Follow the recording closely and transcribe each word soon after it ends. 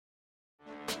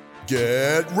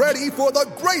Get ready for the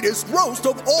greatest roast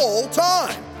of all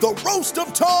time, the Roast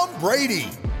of Tom Brady,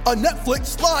 a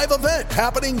Netflix live event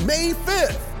happening May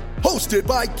 5th. Hosted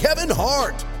by Kevin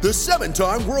Hart, the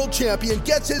 7-time world champion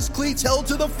gets his cleats held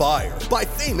to the fire by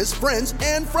famous friends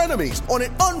and frenemies on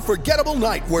an unforgettable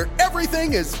night where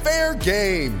everything is fair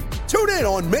game. Tune in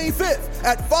on May 5th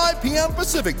at 5 p.m.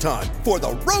 Pacific time for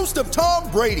the Roast of Tom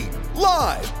Brady,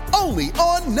 live only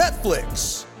on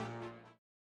Netflix.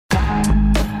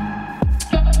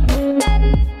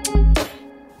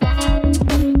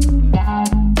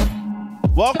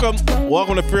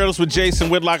 Welcome to Fearless with Jason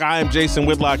Whitlock. I am Jason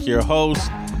Whitlock, your host.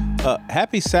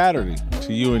 Happy Saturday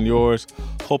to you and yours.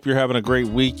 Hope you're having a great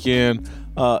weekend.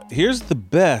 Here's the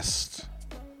best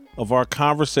of our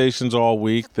conversations all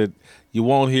week that you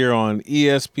won't hear on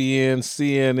ESPN,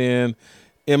 CNN,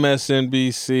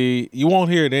 MSNBC. You won't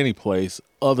hear it any place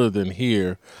other than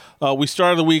here. We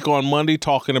started the week on Monday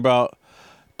talking about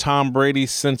Tom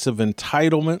Brady's sense of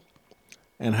entitlement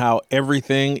and how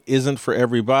everything isn't for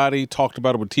everybody. Talked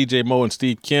about it with TJ Moe and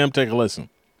Steve Kim. Take a listen.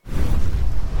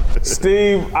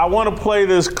 Steve, I want to play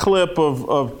this clip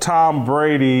of Tom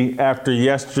Brady after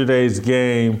yesterday's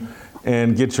game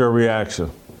and get your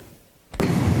reaction.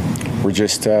 We're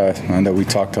just, I know we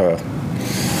talked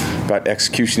about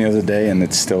execution the other day, and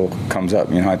it still comes up.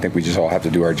 I think we just all have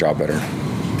to do our job better.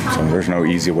 So there's no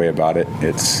easy way about it.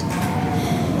 It's,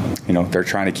 they're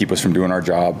trying to keep us from doing our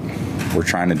job. We're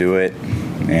trying to do it.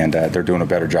 And they're doing a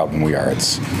better job than we are.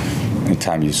 It's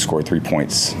anytime you score 3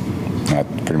 points, that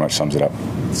pretty much sums it up.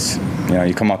 It's,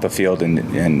 you come off the field, and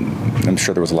I'm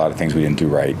sure there was a lot of things we didn't do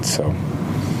right. So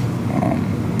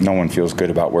no one feels good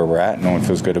about where we're at. No one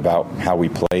feels good about how we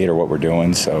played or what we're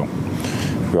doing. So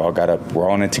we're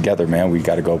all in it together, man. We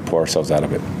got to go pull ourselves out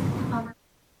of it.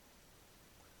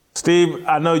 Steve,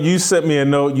 I know you sent me a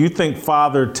note. You think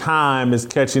Father Time is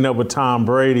catching up with Tom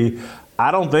Brady. I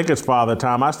don't think it's Father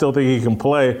Time. I still think he can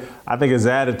play. I think his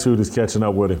attitude is catching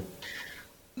up with him.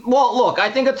 Well, look, I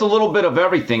think it's a little bit of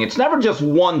everything. It's never just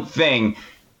one thing.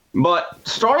 But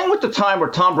starting with the time where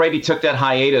Tom Brady took that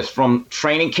hiatus from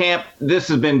training camp, this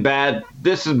has been bad.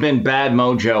 This has been bad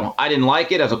mojo. I didn't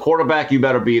like it. As a quarterback, you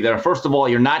better be there. First of all,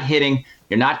 you're not hitting.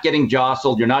 You're not getting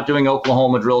jostled. You're not doing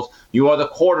Oklahoma drills. You are the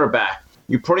quarterback.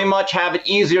 You pretty much have it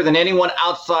easier than anyone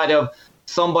outside of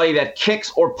somebody that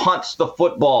kicks or punts the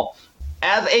football.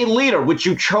 As a leader, which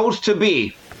you chose to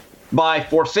be, by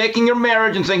forsaking your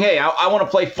marriage and saying, hey, I want to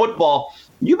play football,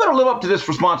 you better live up to this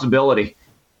responsibility.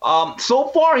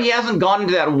 So far, he hasn't gone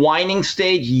into that whining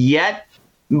stage yet,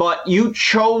 but you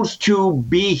chose to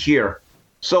be here.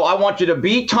 So I want you to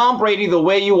be Tom Brady the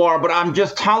way you are, but I'm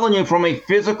just telling you from a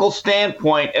physical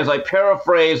standpoint, as I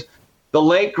paraphrase the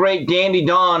late, great Dandy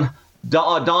Don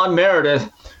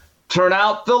Meredith, turn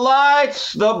out the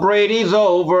lights, the Brady's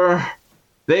over.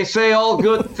 They say all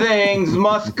good things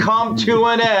must come to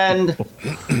an end.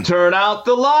 Turn out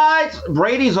the lights.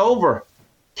 Brady's over.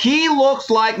 He looks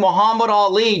like Muhammad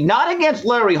Ali, not against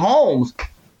Larry Holmes.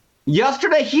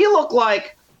 Yesterday, he looked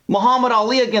like Muhammad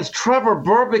Ali against Trevor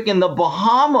Burbick in the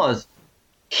Bahamas.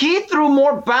 He threw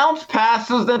more bounce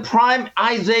passes than prime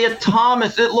Isaiah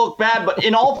Thomas. It looked bad, but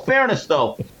in all fairness,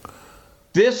 though,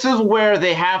 this is where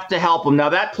they have to help him. Now,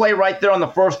 that play right there on the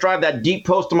first drive, that deep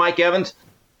post to Mike Evans,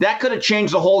 that could have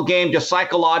changed the whole game just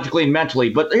psychologically and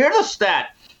mentally. But here's a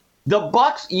stat. The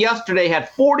Bucs yesterday had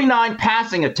 49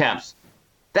 passing attempts.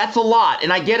 That's a lot.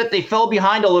 And I get it. They fell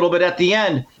behind a little bit at the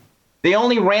end. They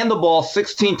only ran the ball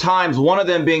 16 times, one of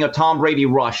them being a Tom Brady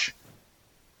rush.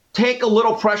 Take a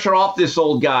little pressure off this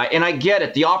old guy. And I get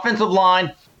it. The offensive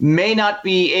line may not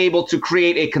be able to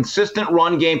create a consistent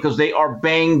run game because they are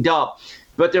banged up.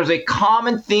 But there's a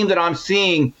common theme that I'm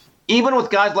seeing even with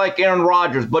guys like Aaron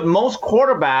Rodgers, but most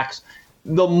quarterbacks,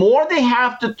 the more they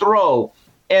have to throw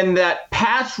and that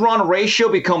pass-run ratio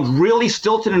becomes really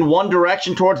stilted in one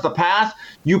direction towards the pass,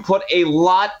 you put a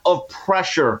lot of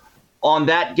pressure on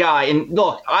that guy. And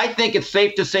look, I think it's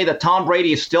safe to say that Tom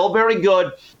Brady is still very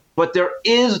good, but there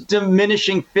is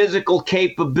diminishing physical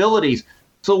capabilities.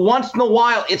 So once in a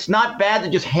while, it's not bad to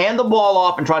just hand the ball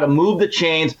off and try to move the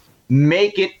chains,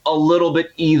 make it a little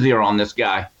bit easier on this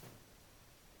guy.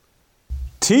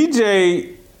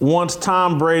 TJ wants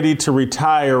Tom Brady to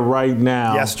retire right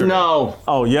now. Yesterday. No.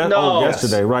 Oh, yeah. No. Oh,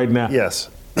 yesterday, right now. Yes.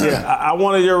 Yeah, I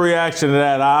wanted your reaction to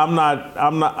that. I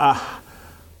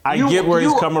get where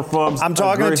he's coming from. I'm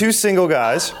talking to two single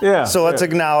guys. Yeah. So let's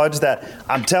acknowledge that.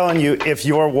 I'm telling you, if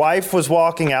your wife was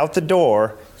walking out the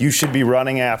door, you should be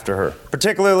running after her,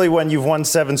 particularly when you've won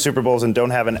 7 Super Bowls and don't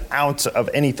have an ounce of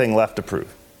anything left to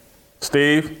prove.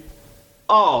 Steve?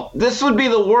 Oh, this would be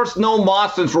the worst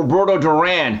no-moss since Roberto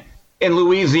Duran. in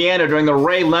Louisiana during the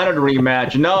Ray Leonard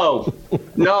rematch.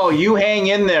 No, you hang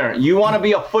in there. You want to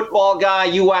be a football guy,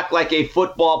 you act like a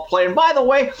football player. And by the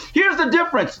way, here's the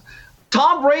difference.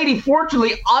 Tom Brady,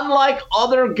 fortunately, unlike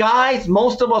other guys,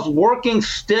 most of us working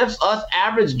stiffs, us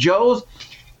average Joes,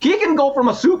 he can go from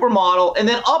a supermodel and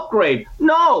then upgrade.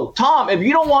 No, Tom, if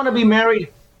you don't want to be married,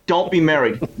 don't be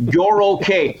married. You're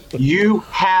okay. You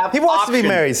have He wants options. to be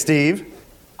married, Steve.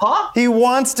 Huh? He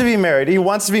wants to be married. He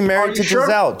wants to be married to sure?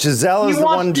 Giselle. Giselle is the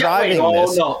one driving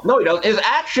this. No, he doesn't. His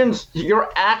actions,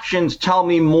 your actions tell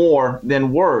me more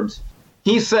than words.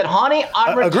 He said, honey,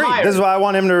 I'm retired. Agreed. This is why I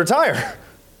want him to retire.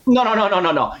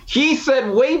 No. He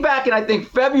said way back in, I think,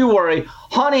 February,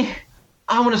 honey,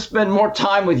 I want to spend more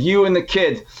time with you and the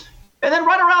kids. And then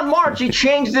right around March, he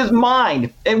changed his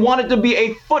mind and wanted to be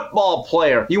a football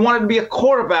player. He wanted to be a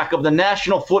quarterback of the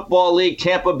National Football League,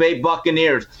 Tampa Bay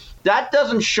Buccaneers. That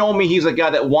doesn't show me he's a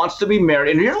guy that wants to be married.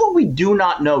 And here's what we do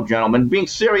not know, gentlemen, being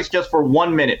serious just for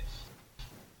 1 minute.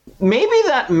 Maybe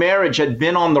that marriage had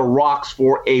been on the rocks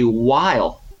for a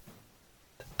while.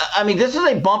 I mean, this is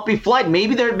a bumpy flight.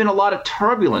 Maybe there had been a lot of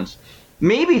turbulence.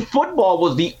 Maybe football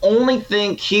was the only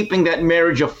thing keeping that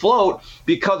marriage afloat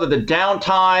because of the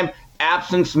downtime,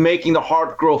 absence making the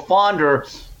heart grow fonder.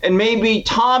 And maybe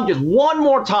Tom just one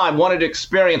more time wanted to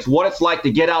experience what it's like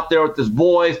to get out there with his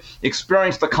boys,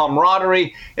 experience the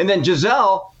camaraderie. And then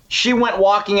Giselle, she went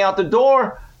walking out the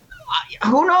door.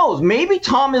 Who knows? Maybe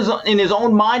Tom is in his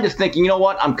own mind is thinking, you know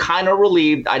what? I'm kind of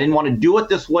relieved. I didn't want to do it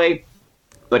this way,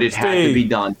 but it had to be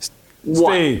done.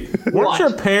 Steve, weren't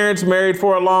your parents married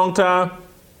for a long time?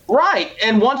 Right.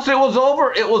 And once it was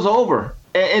over, it was over.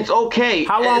 It's okay.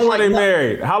 How long were they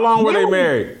married? How long were they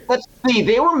married? Let's see.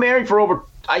 They were married for over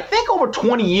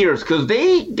 20 years because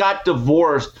they got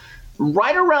divorced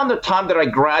right around the time that I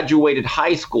graduated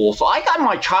high school. So I got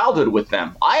my childhood with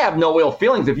them. I have no ill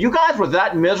feelings. If you guys were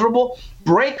that miserable,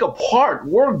 break apart.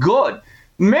 We're good.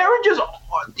 Marriages,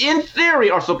 in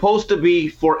theory, are supposed to be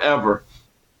forever.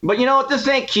 But you know what? This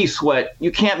ain't Keith Sweat.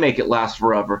 You can't make it last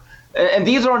forever. And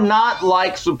these are not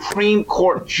like Supreme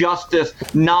Court justice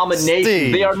nominations.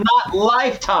 Steve. They are not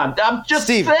lifetime. I'm just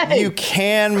Steve, saying. you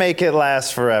can make it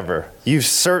last forever. You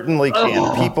certainly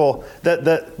can. People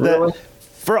Really?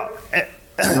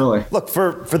 Really? Look,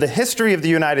 for the history of the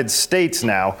United States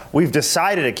now, we've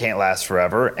decided it can't last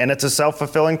forever, and it's a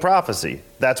self-fulfilling prophecy.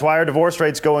 That's why our divorce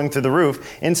rate's going through the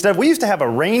roof. Instead, we used to have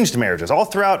arranged marriages all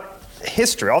throughout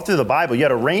history, all through the Bible. You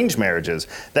had arranged marriages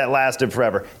that lasted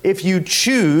forever. If you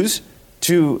choose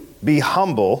to be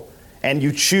humble and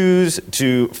you choose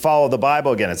to follow the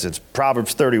Bible, again, it's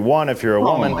Proverbs 31 if you're a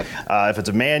woman. If it's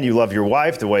a man, you love your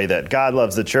wife the way that God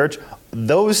loves the church.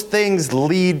 Those things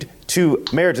lead to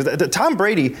marriages. Tom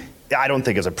Brady, I don't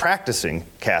think is a practicing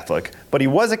Catholic, but he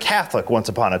was a Catholic once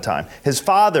upon a time. His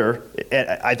father,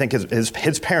 I think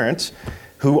his parents,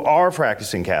 who are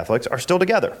practicing Catholics, are still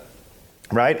together.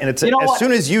 Right? And it's as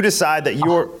soon as you decide that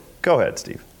you're... Go ahead,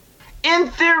 Steve. In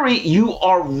theory, you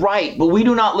are right, but we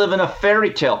do not live in a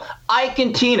fairy tale. Ike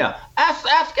and Tina.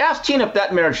 Ask Tina if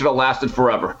that marriage should have lasted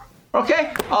forever.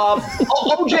 Okay?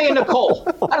 OJ and Nicole.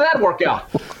 How did that work out?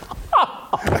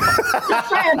 Just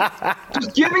saying.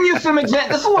 Just giving you some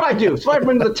examples. This is what I do. This is what I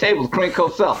bring to the table, Craig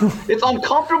Cosell. It's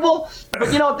uncomfortable,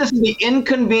 but you know what? This is the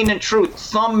inconvenient truth.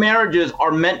 Some marriages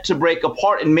are meant to break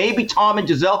apart, and maybe Tom and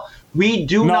Giselle... We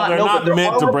do not know. No, they're not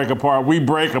meant to break apart. We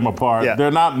break them apart. Yeah. They're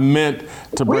not meant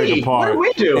to break apart.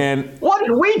 What did we do? And what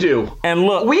did we do? And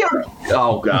look, we are.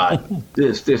 Oh God,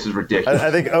 this is ridiculous.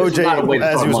 I think OJ,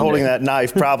 as he was holding that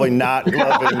knife, probably not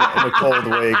loving Nicole the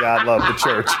way God loved the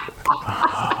church.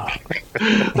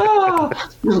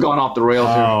 This is going off the rails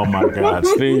here. Oh my God,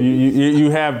 Steve,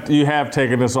 you have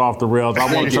taken this off the rails.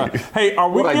 I want to try. Hey, are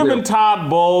we giving Todd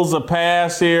Bowles a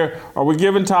pass here? Are we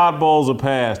giving Todd Bowles a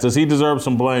pass? Does he deserve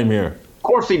some blame here? Of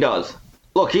course he does.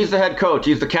 Look, he's the head coach.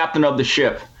 He's the captain of the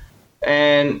ship,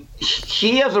 and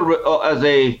he as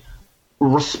a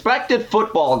respected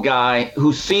football guy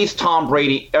who sees Tom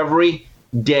Brady every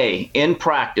day in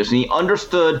practice, and he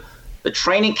understood the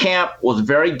training camp was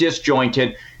very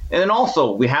disjointed. And then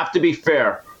also, we have to be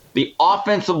fair. The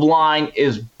offensive line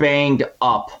is banged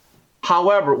up.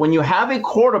 However, when you have a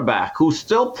quarterback who's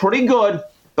still pretty good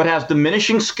but has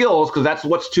diminishing skills, because that's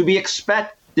what's to be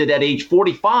expected at age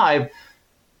 45,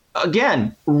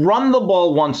 again, run the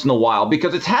ball once in a while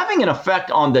because it's having an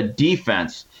effect on the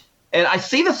defense. And I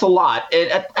see this a lot.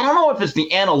 And I don't know if it's the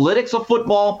analytics of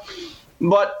football,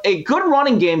 but a good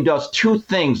running game does two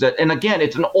things. And again,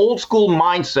 it's an old school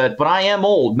mindset, but I am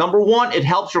old. Number one, it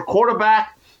helps your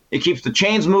quarterback. It keeps the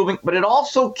chains moving, but it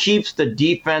also keeps the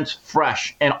defense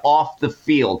fresh and off the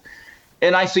field.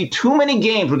 And I see too many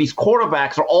games where these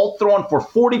quarterbacks are all throwing for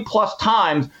 40-plus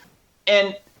times.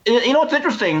 And you know what's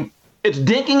interesting? It's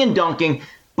dinking and dunking,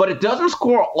 but it doesn't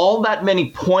score all that many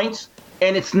points,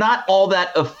 and it's not all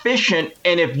that efficient.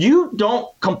 And if you don't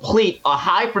complete a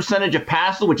high percentage of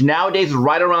passes, which nowadays is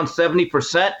right around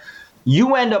 70%,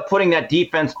 you end up putting that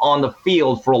defense on the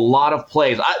field for a lot of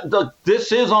plays.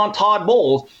 This is on Todd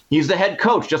Bowles. He's the head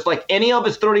coach. Just like any of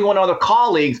his 31 other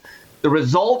colleagues, the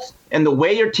results and the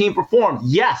way your team performed,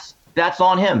 yes, that's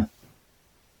on him.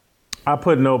 I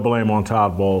put no blame on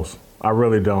Todd Bowles. I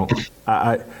really don't.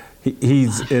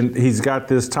 He's got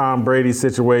this Tom Brady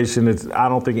situation. I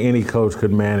don't think any coach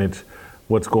could manage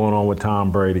what's going on with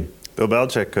Tom Brady. Bill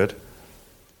Belichick could.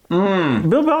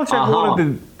 Bill Belichick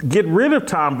wanted to get rid of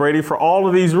Tom Brady for all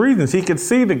of these reasons. He could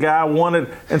see the guy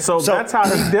wanted, and so that's how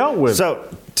he dealt with it.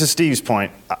 So, to Steve's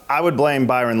point, I would blame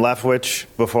Byron Leftwich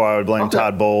before I would blame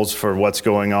Todd Bowles for what's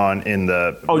going on in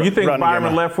the you think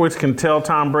Byron Leftwich can tell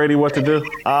Tom Brady what to do?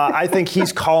 I think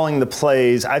he's calling the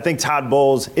plays. I think Todd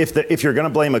Bowles, if you're going to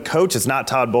blame a coach, it's not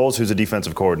Todd Bowles, who's a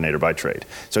defensive coordinator by trade.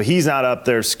 So he's not up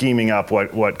there scheming up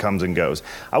what comes and goes.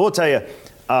 I will tell you,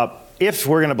 if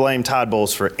we're going to blame Todd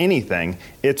Bowles for anything,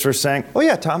 it's for saying, oh,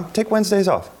 yeah, Tom, take Wednesdays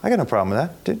off. I got no problem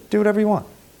with that. Do whatever you want.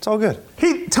 It's all good.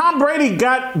 Tom Brady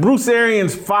got Bruce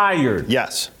Arians fired.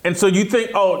 Yes. And so you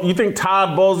think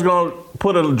Todd Bowles is going to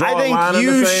draw a line in the sand? I think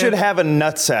you should have a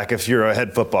nutsack if you're a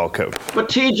head football coach.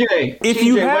 But if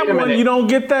you have one, you don't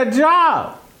get that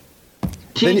job.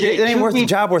 Then it ain't worth the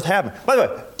job worth having. By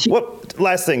the way,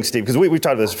 last thing, Steve, because we've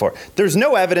talked about this before. There's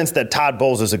no evidence that Todd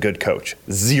Bowles is a good coach.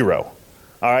 Zero.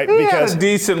 All right, he had a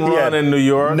decent run in New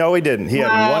York. No, he didn't. He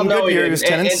had one good year. He was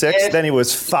 10-6. Then he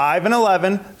was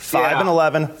 5-11,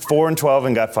 5-11, 4-12,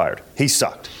 and got fired. He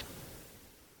sucked.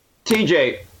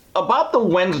 TJ, about the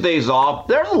Wednesdays off,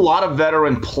 there's a lot of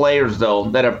veteran players though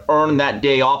that have earned that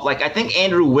day off. Like I think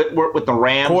Andrew Whitworth with the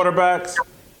Rams. Quarterbacks.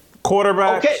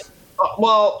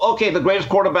 Okay. The greatest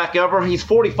quarterback ever. He's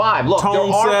 45. Look,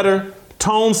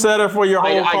 Tone setter for your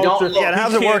whole culture. And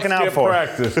how's it working out for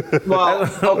practice? Well,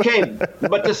 okay,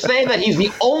 but to say that he's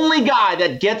the only guy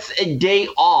that gets a day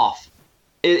off,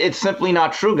 it's simply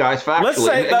not true, guys. Factually. Let's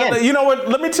say, you know what?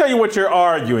 Let me tell you what you're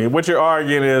arguing. What you're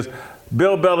arguing is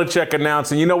Bill Belichick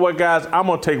announcing, you know what, guys? I'm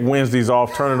going to take Wednesdays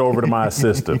off, turn it over to my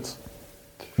assistants.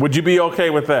 Would you be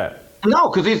okay with that?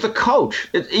 No, because he's the coach.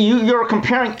 You're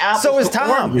comparing apples. So is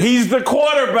Tom. He's the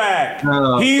quarterback.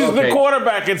 The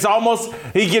quarterback. It's almost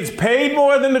he gets paid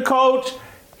more than the coach.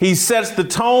 He sets the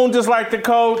tone just like the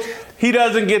coach. He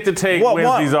doesn't get to take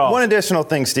Wednesdays off. One additional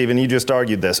thing, Steven, you just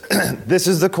argued this. This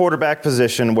is the quarterback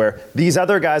position where these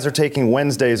other guys are taking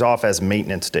Wednesdays off as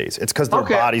maintenance days. It's because their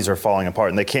bodies are falling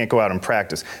apart and they can't go out and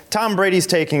practice. Tom Brady's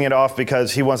taking it off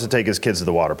because he wants to take his kids to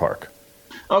the water park.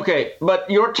 Okay,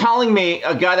 but you're telling me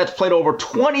a guy that's played over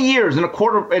 20 years in a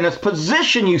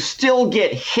position you still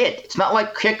get hit. It's not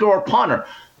like kicker or punter.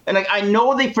 And I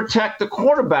know they protect the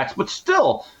quarterbacks, but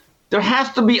still, there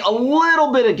has to be a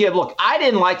little bit of give. Look, I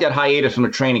didn't like that hiatus from the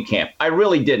training camp. I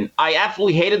really didn't. I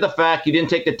absolutely hated the fact you didn't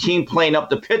take the team plane up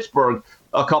to Pittsburgh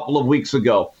a couple of weeks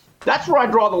ago. That's where I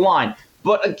draw the line.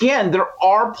 But again, there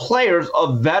are players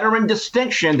of veteran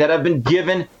distinction that have been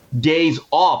given days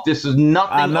off. This is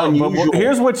nothing unusual. But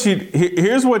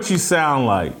here's what you sound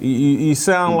like. You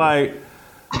sound like,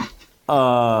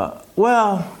 I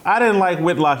didn't like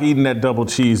Whitlock eating that double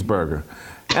cheeseburger.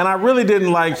 And I really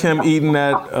didn't like him eating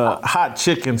that hot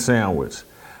chicken sandwich.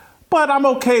 But I'm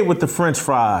okay with the French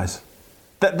fries.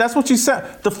 That's what you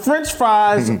said. The French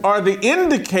fries are the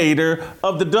indicator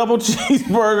of the double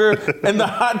cheeseburger and the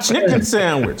hot chicken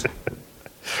sandwich.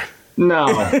 No.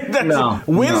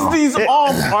 Wednesdays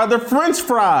off are the French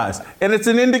fries. And it's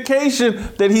an indication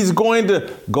that he's going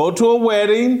to go to a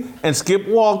wedding and skip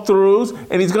walkthroughs,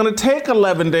 and he's going to take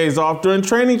 11 days off during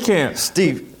training camp.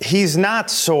 Steve, he's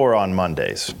not sore on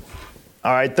Mondays.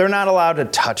 All right? They're not allowed to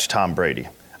touch Tom Brady.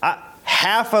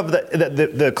 Half of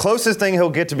the closest thing he'll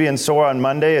get to being sore on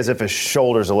Monday is if his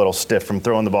shoulder's a little stiff from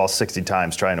throwing the ball 60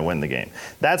 times trying to win the game.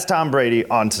 That's Tom Brady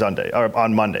on Sunday or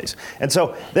on Mondays. And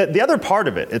so the other part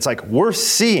of it, it's like we're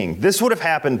seeing this would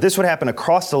happen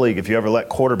across the league if you ever let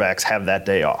quarterbacks have that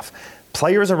day off.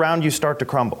 Players around you start to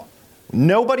crumble.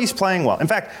 Nobody's playing well. In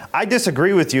fact, I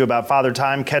disagree with you about Father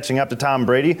Time catching up to Tom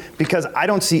Brady because I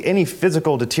don't see any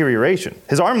physical deterioration.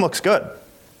 His arm looks good.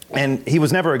 And he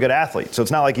was never a good athlete, so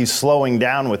it's not like he's slowing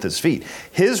down with his feet.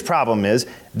 His problem is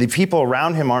the people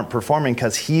around him aren't performing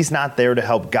because he's not there to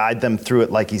help guide them through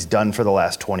it like he's done for the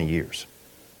last 20 years.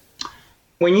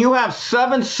 When you have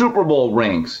 7 Super Bowl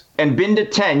rings and been to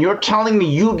 10, you're telling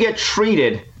me you get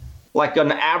treated like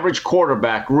an average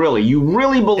quarterback, really? You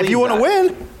really believe that? If you want to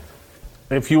win.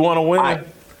 If you want to win.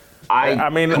 I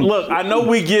mean, look, I know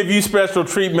we give you special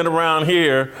treatment around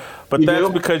here, but that's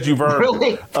because you've earned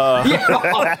really? it.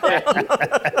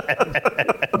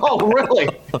 Oh, really?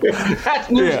 That's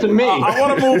news to me. I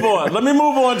want to move on. Let me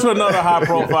move on to another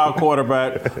high-profile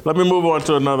quarterback.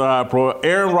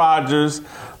 Aaron Rodgers,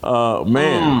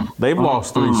 they've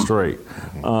lost 3 straight.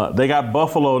 They got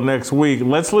Buffalo next week.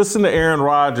 Let's listen to Aaron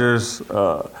Rodgers.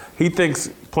 He thinks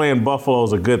playing Buffalo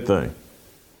is a good thing.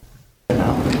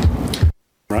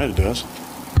 Right, it does.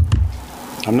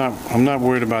 I'm not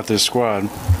worried about this squad.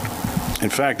 In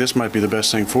fact, this might be the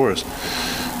best thing for us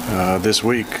this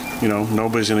week. You know,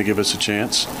 nobody's going to give us a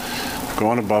chance.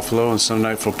 Going to Buffalo and Sunday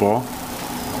Night Football,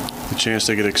 the chance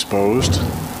to get exposed.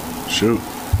 Shoot,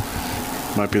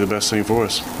 might be the best thing for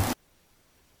us.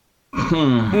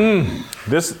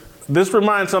 This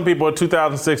reminds some people of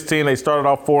 2016. They started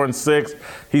off 4-6.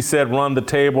 He said, "Run the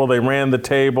table." They ran the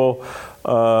table.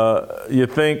 You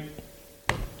think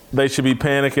they should be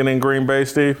panicking in Green Bay,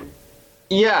 Steve?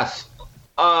 Yes.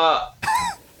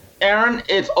 Aaron,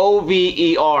 it's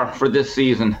OVER for this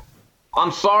season.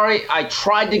 I'm sorry. I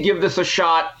tried to give this a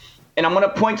shot, and I'm going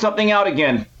to point something out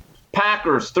again.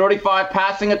 Packers, 35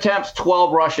 passing attempts,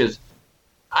 12 rushes.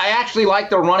 I actually like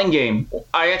their running game.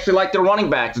 I actually like their running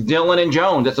backs, Dillon and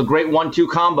Jones. That's a great 1-2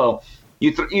 combo.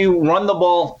 You run the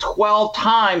ball 12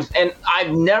 times, and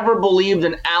I've never believed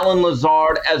in Allen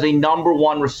Lazard as a number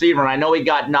 1 receiver. And I know he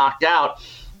got knocked out.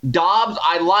 Dobbs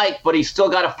I like, but he's still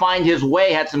got to find his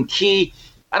way. Had some key,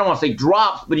 I don't want to say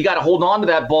drops, but you got to hold on to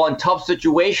that ball in tough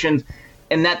situations.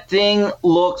 And that thing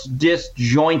looks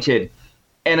disjointed.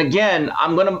 And again,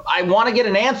 I want to get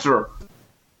an answer.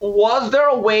 Was there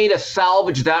a way to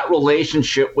salvage that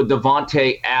relationship with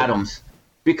Davante Adams?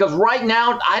 Because right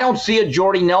now, I don't see a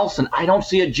Jordy Nelson. I don't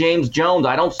see a James Jones.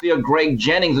 I don't see a Greg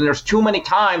Jennings. And there's too many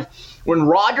times when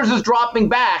Rodgers is dropping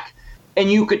back,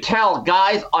 and you could tell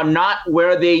guys are not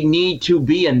where they need to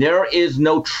be, and there is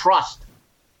no trust.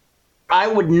 I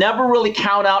would never really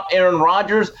count out Aaron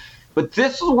Rodgers, but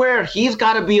this is where he's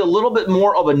got to be a little bit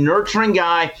more of a nurturing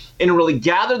guy and really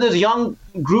gather this young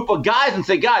group of guys and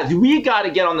say, guys, we got to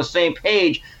get on the same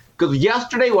page. Because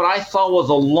yesterday what I saw was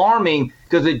alarming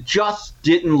because it just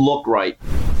didn't look right.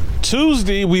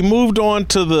 Tuesday, we moved on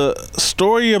to the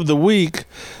story of the week,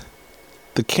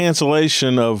 the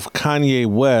cancellation of Kanye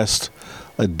West.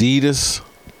 Adidas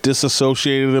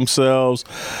disassociated themselves.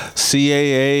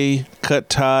 CAA cut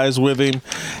ties with him.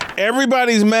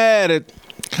 Everybody's mad at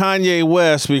Kanye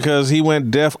West because he went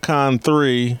DEFCON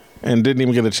 3 and didn't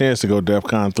even get a chance to go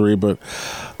DEFCON 3, but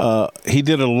he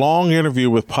did a long interview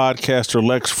with podcaster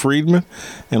Lex Friedman,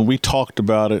 and we talked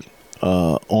about it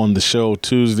on the show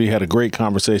Tuesday, had a great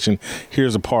conversation.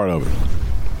 Here's a part of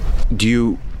it. Do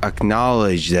you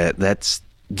acknowledge that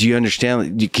do you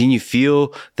understand, can you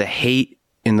feel the hate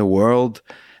in the world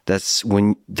that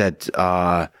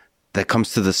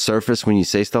comes to the surface when you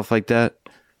say stuff like that?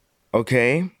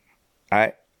 Okay.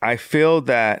 I feel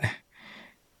that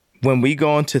when we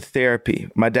go into therapy,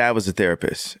 my dad was a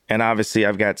therapist, and obviously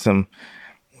I've got some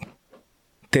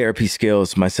therapy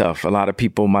skills myself. A lot of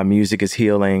people, my music is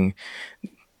healing.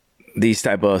 These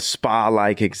type of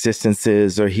spa-like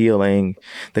existences are healing.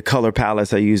 The color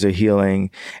palettes I use are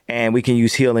healing. And we can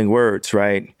use healing words,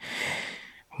 right?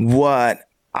 What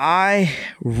I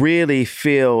really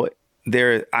feel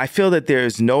I feel that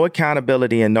there's no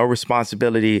accountability and no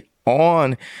responsibility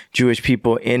on Jewish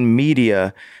people in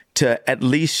media to at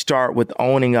least start with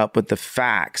owning up with the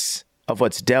facts of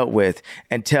what's dealt with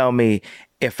and tell me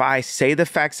if I say the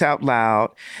facts out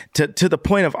loud, to the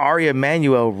point of Ari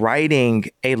Emanuel writing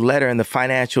a letter in the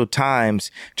Financial Times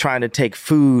trying to take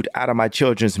food out of my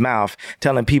children's mouth,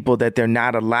 telling people that they're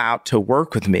not allowed to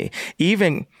work with me.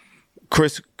 Even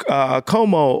Chris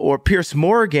Como or Pierce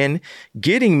Morgan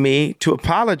getting me to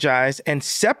apologize and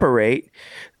separate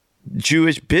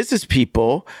Jewish business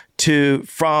people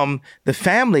from the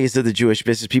families of the Jewish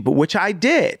business people, which I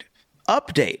did.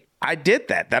 Update. I did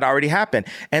that. That already happened.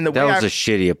 And that was a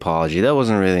shitty apology. That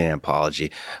wasn't really an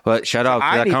apology. But shout out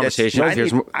to that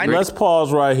conversation. Let's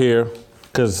pause right here,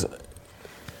 because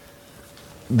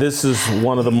this is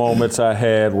one of the moments I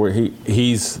had where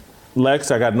he's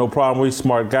Lex, I got no problem with you,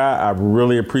 smart guy. I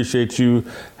really appreciate you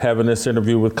having this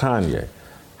interview with Kanye.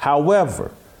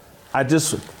 However,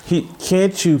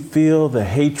 can't you feel the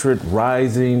hatred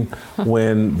rising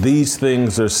when these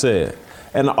things are said?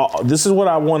 And this is what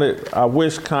I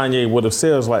wish Kanye would have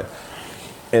said. It was like,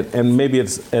 and maybe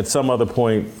it's at some other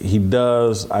point he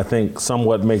does, I think,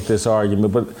 somewhat make this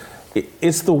argument, but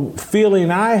it's the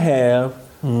feeling I have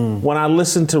when I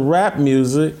listen to rap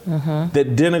music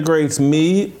that denigrates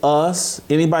me, us,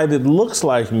 anybody that looks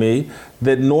like me,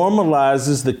 that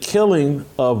normalizes the killing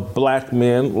of black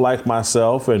men like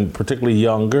myself and particularly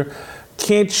younger,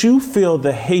 can't you feel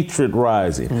the hatred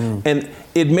rising? And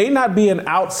it may not be an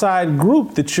outside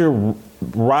group that you're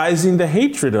rising the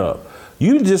hatred of.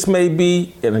 You just may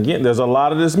be, and again, there's a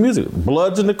lot of this music,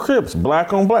 Bloods and the Crips,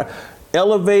 black on black,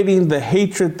 elevating the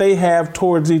hatred they have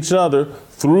towards each other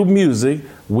through music,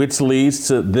 which leads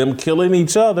to them killing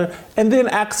each other and then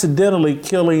accidentally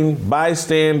killing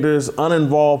bystanders,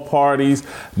 uninvolved parties,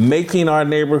 making our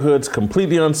neighborhoods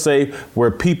completely unsafe where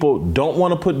people don't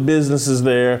want to put businesses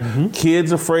there,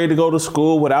 kids afraid to go to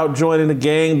school without joining a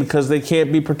gang because they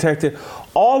can't be protected.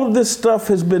 All of this stuff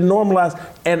has been normalized,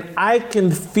 and I can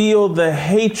feel the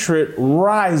hatred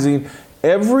rising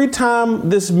every time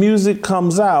this music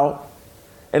comes out.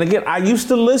 And again, I used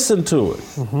to listen to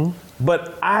it.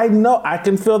 But I know I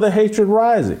can feel the hatred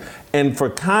rising. And for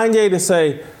Kanye to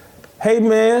say, hey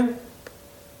man,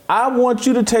 I want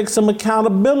you to take some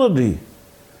accountability.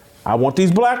 I want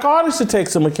these black artists to take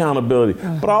some accountability.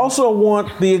 But I also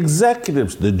want the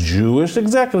executives, the Jewish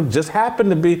executives, just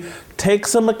happen to be, take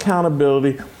some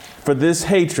accountability for this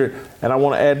hatred. And I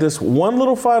want to add this one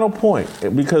little final point,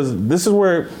 because this is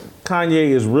where Kanye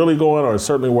is really going, or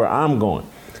certainly where I'm going.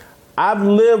 I've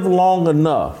lived long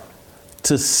enough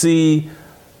to see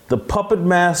the puppet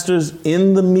masters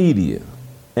in the media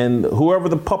and whoever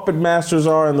the puppet masters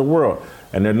are in the world,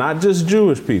 and they're not just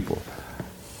Jewish people,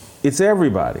 it's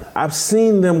everybody. I've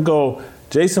seen them go,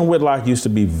 Jason Whitlock used to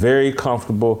be very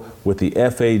comfortable with the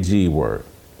FAG word,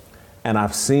 and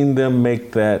I've seen them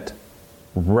make that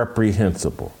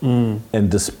reprehensible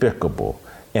and despicable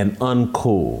and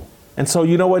uncool. And so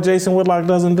you know what Jason Whitlock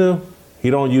doesn't do? He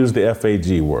don't use the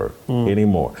FAG word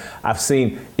anymore. I've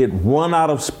seen it run out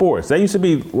of sports. That used to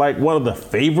be like one of the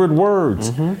favorite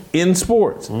words in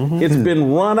sports. It's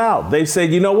been run out. They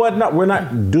said, you know what? No, we're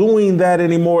not doing that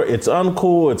anymore. It's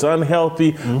uncool. It's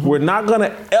unhealthy. We're not going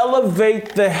to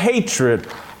elevate the hatred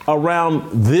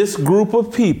around this group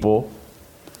of people,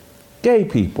 gay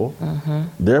people.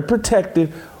 They're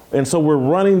protected. And so we're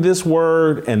running this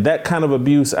word and that kind of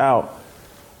abuse out.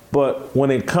 But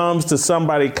when it comes to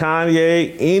somebody,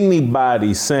 Kanye,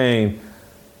 anybody saying,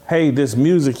 hey, this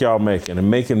music y'all making and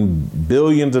making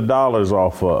billions of dollars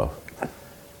off of,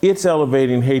 it's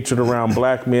elevating hatred around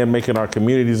black men, making our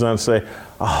communities unsafe.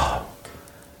 Oh,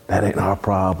 that ain't our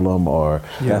problem, or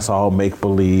that's all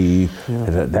make-believe.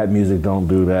 That music don't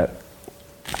do that.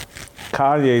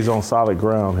 Kanye's on solid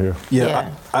ground here.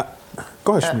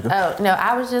 Go ahead, Shamika. No,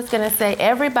 I was just going to say,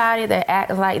 everybody that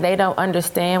acts like they don't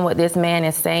understand what this man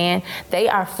is saying, they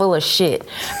are full of shit.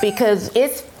 Because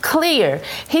it's clear.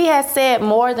 He has said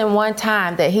more than one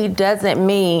time that he doesn't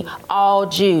mean all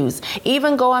Jews.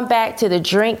 Even going back to the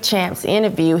Drink Champs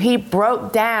interview, he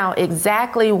broke down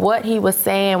exactly what he was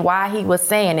saying, why he was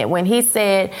saying it. When he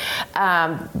said,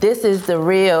 this is the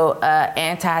real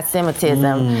anti-Semitism.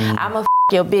 I'ma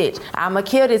your bitch. I'ma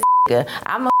kill this nigga.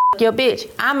 I'ma your bitch.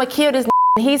 I'ma kill this nigga.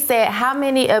 He said, how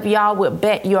many of y'all would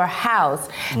bet your house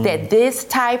that these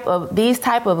type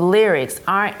of lyrics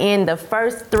aren't in the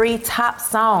first 3 top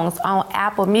songs on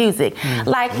Apple Music?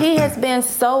 Like, he has been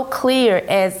so clear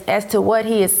as to what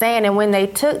he is saying. And when they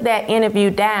took that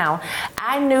interview down,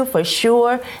 I knew for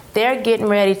sure they're getting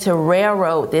ready to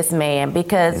railroad this man,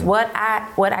 because what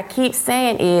I keep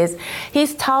saying is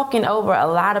he's talking over a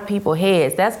lot of people's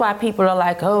heads. That's why people are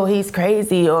like, oh, he's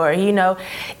crazy, or, you know,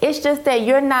 it's just that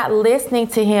you're not listening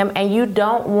to him and you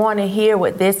don't want to hear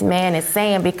what this man is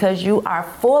saying because you are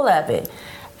full of it.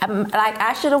 Like,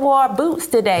 I should have wore boots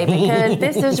today because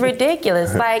this is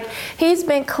ridiculous. Like, he's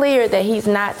been clear that he's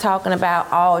not talking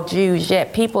about all Jews,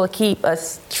 yet people keep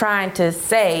us trying to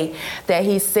say that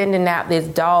he's sending out this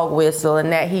dog whistle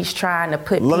and that he's trying to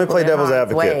put people in harm's way. Let me play devil's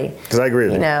advocate, because I agree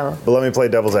with you. But let me play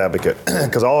devil's advocate,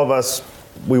 because all of us,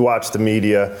 we watch the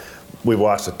media, we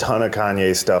watched a ton of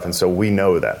Kanye stuff, and so we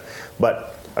know that.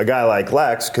 But a guy like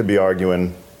Lex could be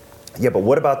arguing, yeah, but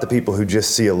what about the people who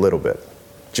just see a little bit?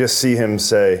 Just see him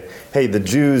say, hey, the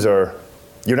Jews you're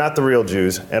not the real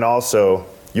Jews, and also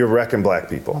you're wrecking black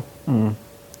people. And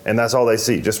that's all they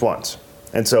see, just once.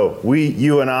 And so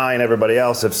you and I and everybody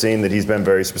else have seen that he's been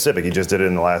very specific. He just did it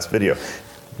in the last video.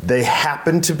 They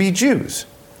happen to be Jews.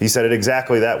 He said it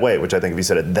exactly that way, which I think if he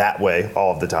said it that way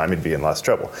all of the time, he'd be in less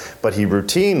trouble. But he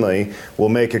routinely will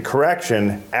make a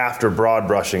correction after broad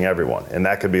brushing everyone, and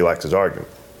that could be Lex's argument.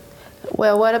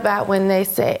 Well, what about when they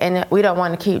say, and we don't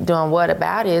want to keep doing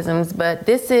whataboutisms, but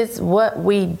this is what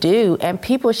we do, and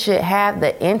people should have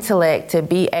the intellect to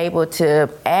be able to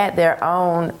add their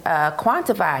own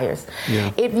quantifiers.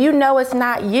 Yeah. If you know it's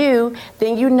not you,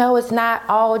 then you know it's not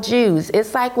all Jews.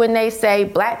 It's like when they say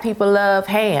black people love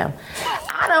ham.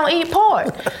 I don't eat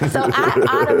pork. So I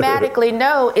automatically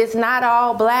know it's not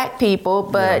all black people,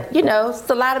 but, you know, it's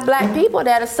a lot of black people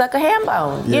that'll suck a ham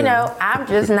bone. Yeah. You know, I'm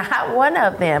just not one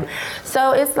of them.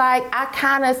 So it's like I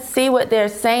kind of see what they're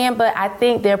saying, but I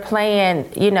think they're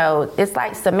playing, you know, it's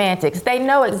like semantics. They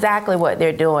know exactly what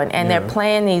they're doing, and they're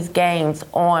playing these games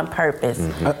on purpose.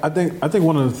 Mm-hmm. I think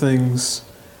one of the things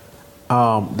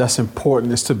that's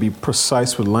important is to be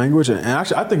precise with language. And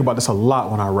actually, I think about this a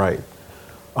lot when I write.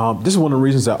 This is one of the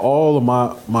reasons that all of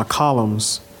my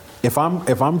columns, if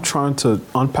I'm trying to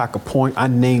unpack a point, I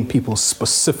name people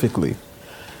specifically.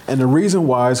 And the reason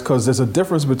why is because there's a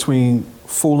difference between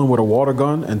fooling with a water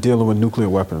gun and dealing with nuclear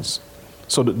weapons.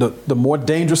 So the more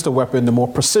dangerous the weapon, the more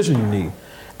precision you need.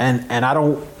 And I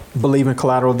don't believe in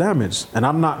collateral damage. And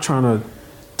I'm not trying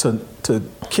to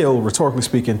kill, rhetorically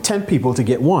speaking, 10 people to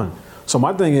get one. So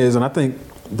my thing is, and I think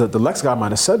the Lex guy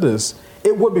might have said this,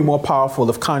 it would be more powerful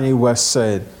if Kanye West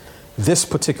said this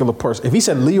particular person, if he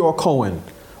said Lyor Cohen,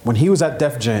 when he was at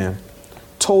Def Jam,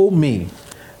 told me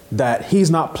that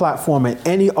he's not platforming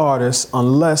any artist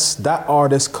unless that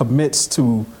artist commits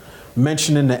to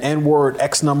mentioning the N-word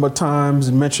X number of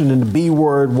times, mentioning the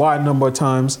B-word Y number of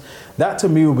times. That to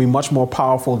me would be much more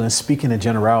powerful than speaking in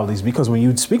generalities, because when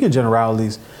you speak in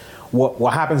generalities,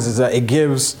 what happens is that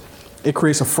it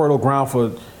creates a fertile ground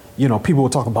for, you know, people will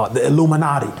talk about the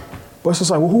Illuminati. But it's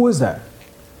just like, well, who is that?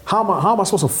 How am I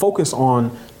supposed to focus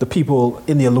on the people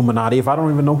in the Illuminati if I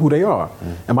don't even know who they are?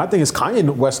 And my thing is, Kanye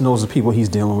West knows the people he's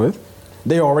dealing with.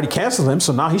 They already canceled him,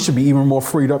 so now he should be even more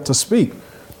freed up to speak.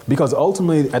 Because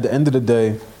ultimately, at the end of the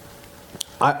day,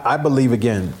 I believe,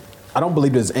 again, I don't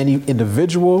believe there's any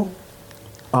individual,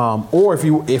 or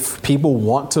if people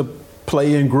want to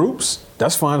play in groups,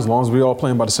 that's fine as long as we're all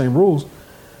playing by the same rules,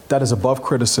 that is above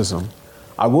criticism.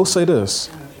 I will say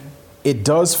this. It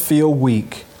does feel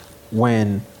weak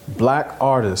when black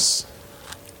artists,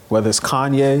 whether it's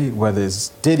Kanye, whether it's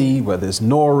Diddy, whether it's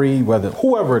Nori, whether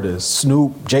whoever it is,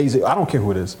 Snoop, Jay-Z, I don't care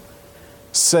who it is,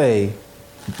 say,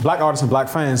 black artists and black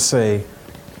fans say,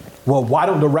 well, why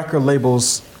don't the record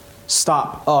labels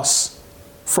stop us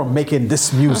from making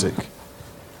this music?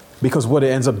 Because what it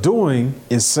ends up doing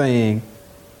is saying,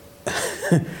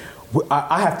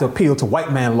 I have to appeal to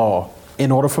white man law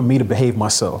in order for me to behave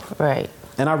myself. Right.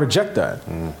 And I reject that,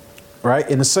 right?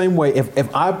 In the same way,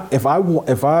 if I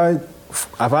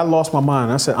lost my mind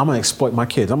and I said, I'm gonna exploit my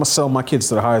kids, I'm gonna sell my kids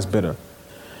to the highest bidder.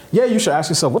 Yeah, you should ask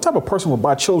yourself, what type of person would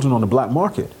buy children on the black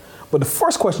market? But the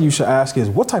first question you should ask is,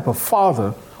 what type of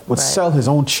father would sell his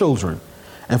own children?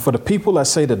 And for the people that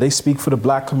say that they speak for the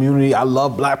black community, I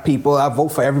love black people, I vote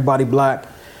for everybody black,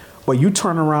 but you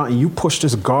turn around and you push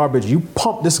this garbage, you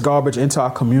pump this garbage into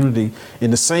our community in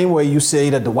the same way you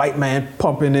say that the white man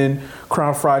pumping in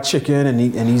Crown Fried Chicken and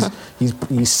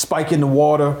he's spiking the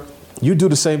water. You do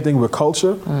the same thing with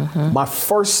culture. Mm-hmm. My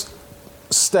first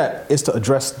step is to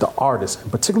address the artists,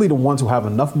 particularly the ones who have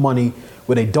enough money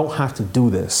where they don't have to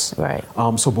do this. Right.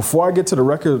 So before I get to the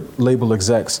record label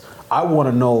execs, I want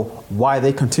to know why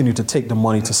they continue to take the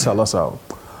money to sell us out.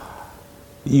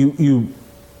 You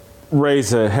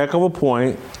raise a heck of a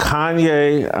point.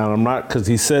 Kanye, and I'm not, because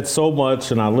he said so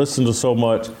much and I listened to so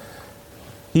much,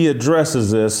 he addresses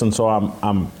this, and so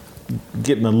I'm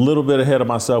getting a little bit ahead of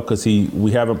myself because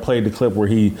we haven't played the clip where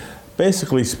he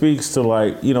basically speaks to,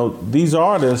 like, you know, these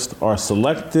artists are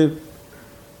selected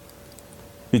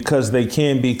because they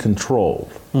can be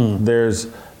controlled. There's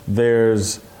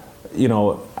you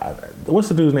know, what's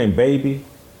the dude's name? Baby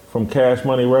from Cash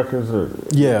Money Records?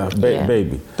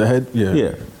 Baby. The head,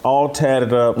 yeah. All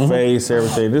tatted up, face,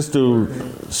 everything. This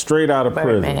dude straight out of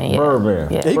prison.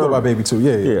 Birdman. Yeah, he go by Baby too.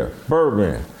 Yeah.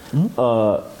 Birdman.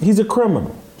 He's a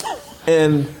criminal,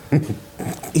 and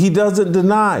he doesn't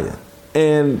deny it.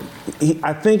 And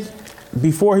I think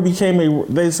before he became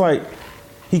it's like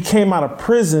he came out of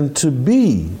prison to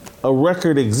be a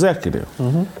record executive.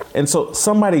 And so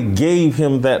somebody gave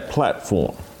him that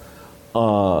platform.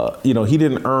 You know, he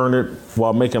didn't earn it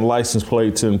while making license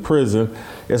plates in prison.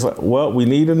 It's like, well, we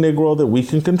need a Negro that we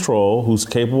can control, who's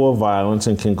capable of violence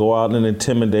and can go out and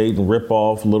intimidate and rip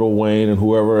off Lil Wayne and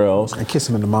whoever else. And kiss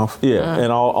him in the mouth. Yeah,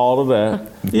 and all of that.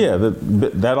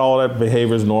 Yeah, all that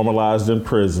behavior is normalized in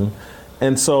prison.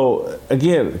 And so,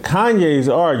 again, Kanye's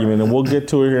argument, and we'll get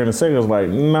to it here in a second, is like,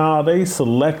 nah, they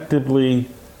selectively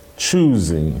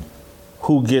choosing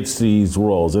who gets these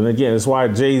roles. And again, it's why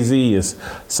Jay-Z is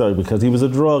so, because he was a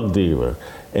drug dealer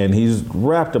and he's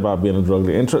rapped about being a drug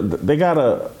dealer. And they got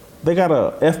a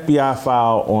FBI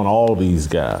file on all these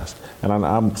guys. And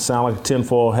I sound like a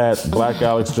tinfoil hat, Black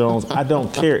Alex Jones. I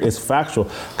don't care. It's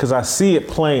factual because I see it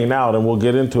playing out, and we'll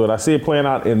get into it. I see it playing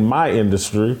out in my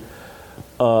industry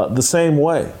the same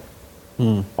way.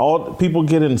 All people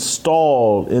get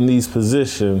installed in these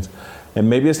positions, and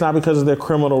maybe it's not because of their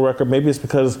criminal record. Maybe it's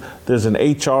because there's an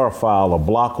HR file a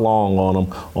block long on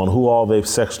them on who all they've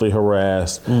sexually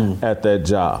harassed at that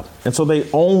job. And so they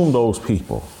own those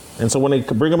people. And so when they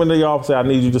bring them into the office, say, I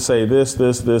need you to say this,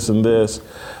 and this,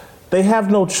 they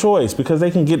have no choice because they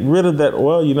can get rid of that.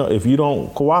 Well, if you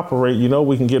don't cooperate,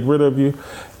 we can get rid of you,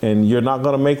 and you're not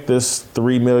going to make this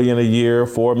 $3 million a year,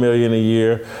 $4 million a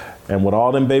year. And with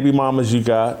all them baby mamas you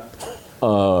got,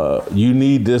 you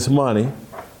need this money,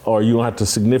 or you have to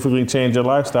significantly change your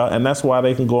lifestyle. And that's why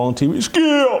they can go on TV.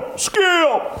 Skill.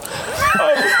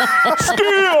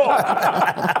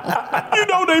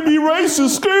 They be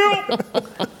racist, Skill.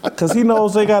 Because he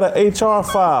knows they got an HR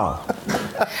file.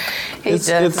 He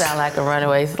does sound like a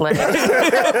runaway slave.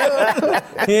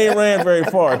 He ain't ran very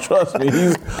far, trust me.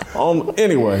 He's on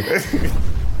anyway.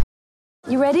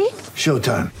 You ready?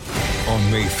 Showtime.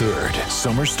 On May 3rd,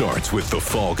 summer starts with The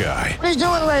Fall Guy. Let's do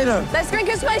it later. Let's drink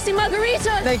a spicy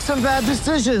margarita. Make some bad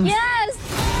decisions. Yes.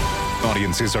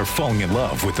 Audiences are falling in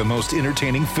love with the most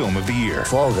entertaining film of the year.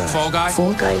 Fall Guy. Fall Guy.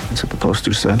 Fall Guy. That's what the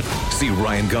poster said. See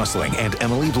Ryan Gosling and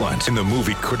Emily Blunt in the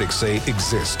movie critics say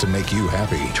exists to make you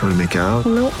happy. Trying to make it out?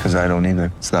 Nope. Because I don't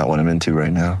either. It's not what I'm into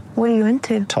right now. What are you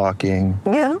into? Talking.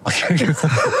 Yeah.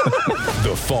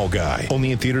 The Fall Guy.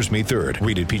 Only in theaters May 3rd.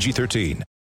 Rated PG-13.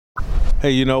 Hey,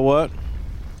 you know what?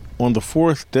 On the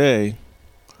fourth day,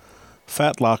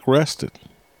 Fatlock rested.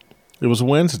 It was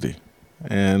Wednesday,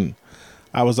 and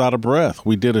I was out of breath.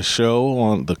 We did a show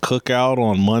on the Cookout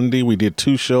on Monday. We did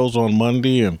 2 shows on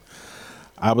Monday, and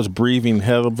I was breathing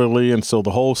heavily, and so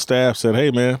the whole staff said,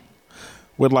 hey, man,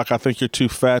 Whitlock, I think you're too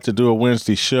fat to do a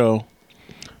Wednesday show.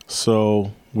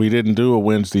 So we didn't do a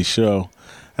Wednesday show.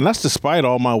 And that's despite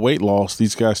all my weight loss.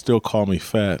 These guys still call me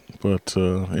fat. But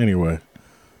anyway,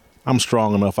 I'm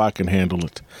strong enough. I can handle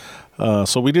it.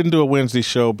 So we didn't do a Wednesday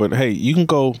show, but hey, you can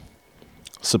go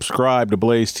subscribe to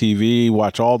Blaze TV,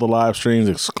 watch all the live streams,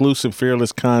 exclusive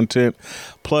Fearless content,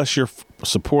 plus you're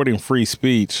supporting free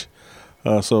speech.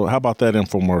 So how about that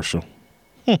infomercial?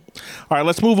 All right,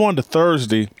 let's move on to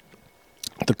Thursday.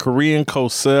 The Korean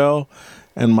Cosell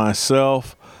and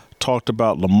myself talked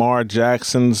about Lamar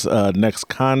Jackson's next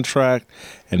contract,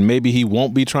 and maybe he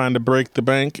won't be trying to break the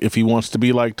bank if he wants to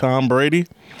be like Tom Brady.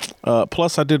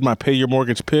 Plus, I did my Pay Your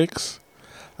Mortgage picks.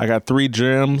 I got 3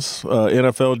 gems,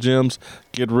 NFL gems,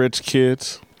 get rich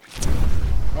kids.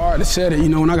 I already said it,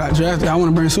 when I got drafted, I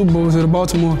want to bring Super Bowls to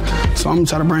Baltimore, so I'm going to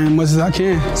try to bring as much as I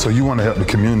can. So you want to help the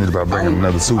community by bringing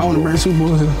another Super Bowl? I want to bring Super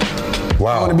Bowls here.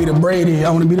 Wow. I want to be the Brady.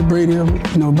 I want to be the Brady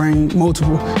of, bring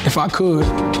multiple if I could.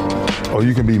 Oh,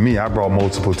 you can be me. I brought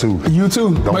multiple too. You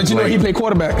too. Don't but play. He played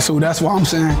quarterback, so that's why I'm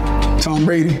saying Tom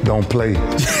Brady. Don't play.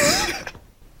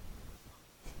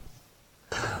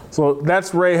 So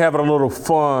that's Ray having a little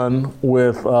fun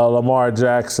with Lamar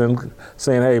Jackson,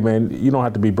 saying, hey, man, you don't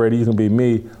have to be Brady, you can be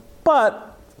me.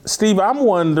 But, Steve, I'm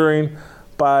wondering,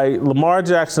 by Lamar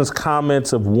Jackson's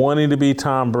comments of wanting to be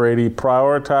Tom Brady,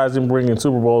 prioritizing bringing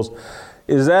Super Bowls,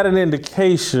 is that an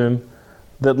indication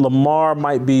that Lamar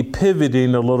might be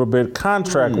pivoting a little bit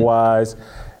contract-wise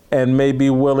and may be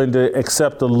willing to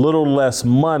accept a little less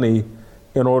money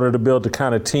in order to build the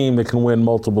kind of team that can win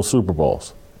multiple Super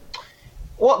Bowls?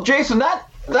 Well, Jason, that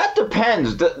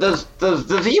depends.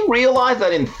 Does he realize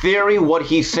that in theory what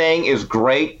he's saying is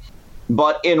great,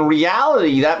 but in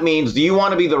reality that means do you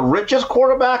want to be the richest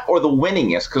quarterback or the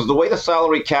winningest? Because the way the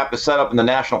salary cap is set up in the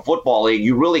National Football League,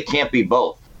 you really can't be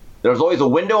both. There's always a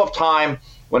window of time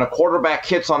when a quarterback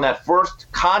hits on that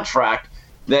first contract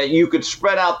that you could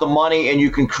spread out the money and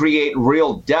you can create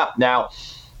real depth. Now,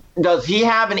 does he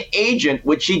have an agent,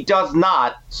 which he does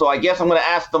not? So I guess I'm going to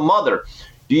ask the mother.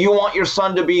 Do you want your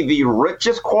son to be the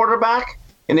richest quarterback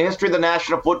in the history of the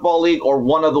National Football League or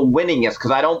one of the winningest?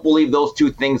 Because I don't believe those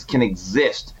two things can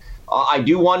exist. I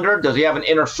do wonder, does he have an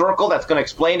inner circle that's going to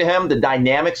explain to him the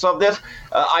dynamics of this?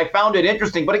 I found it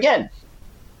interesting. But again,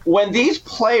 when these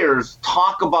players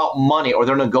talk about money or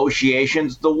their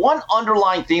negotiations, the one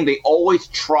underlying thing they always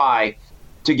try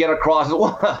to get across is,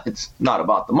 well, it's not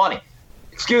about the money.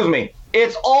 Excuse me.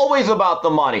 It's always about the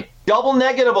money. Double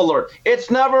negative alert.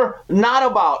 It's never not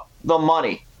about the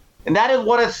money. And that is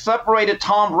what has separated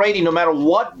Tom Brady. No matter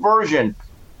what version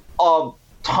of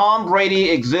Tom Brady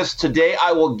exists today,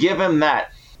 I will give him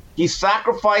that. he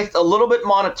sacrificed a little bit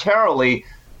monetarily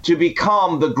to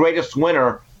become the greatest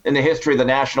winner in the history of the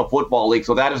National Football League.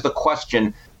 So that is the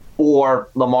question for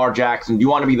Lamar Jackson. Do you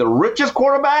want to be the richest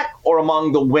quarterback or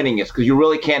among the winningest? Because you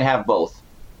really can't have both.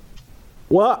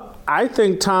 Well, I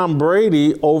think Tom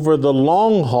Brady, over the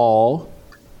long haul,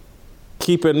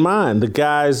 keep in mind, the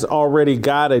guy's already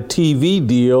got a TV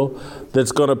deal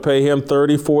that's going to pay him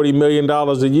 $30, $40 million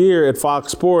a year at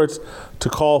Fox Sports to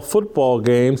call football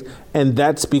games, and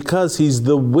that's because he's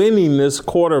the winningest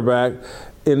quarterback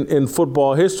in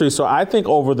football history. So I think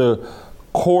over the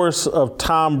course of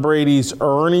Tom Brady's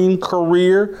earning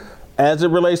career, as it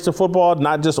relates to football,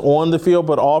 not just on the field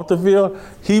but off the field,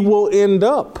 he will end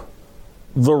up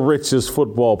the richest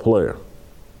football player.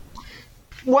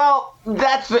 Well,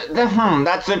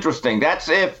 that's interesting. That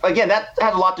has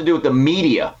a lot to do with the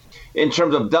media in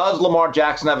terms of, does Lamar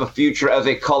Jackson have a future as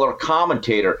a color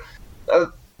commentator?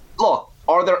 Look,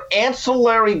 are there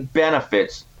ancillary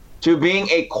benefits to being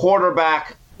a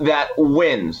quarterback that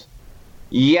wins?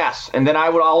 Yes. And then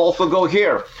I'll also go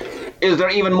here. Is there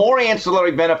even more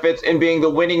ancillary benefits in being the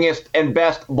winningest and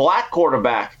best black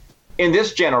quarterback in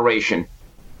this generation?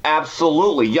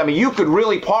 Absolutely. I mean, you could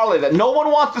really parlay that. No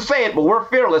one wants to say it, but we're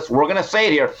fearless. We're going to say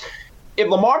it here. If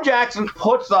Lamar Jackson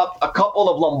puts up a couple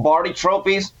of Lombardi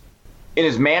trophies in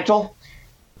his mantle,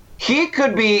 he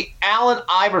could be Allen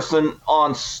Iverson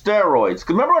on steroids. Because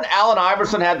remember when Allen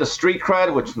Iverson had the street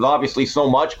cred, which was obviously so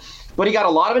much, but he got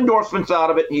a lot of endorsements out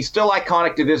of it. He's still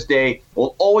iconic to this day,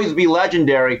 will always be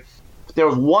legendary. But there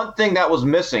was one thing that was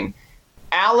missing.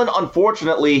 Allen,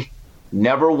 unfortunately,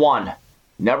 never won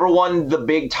the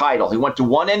big title. He went to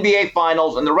one NBA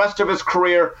Finals, and the rest of his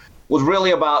career was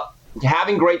really about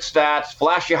having great stats,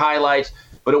 flashy highlights,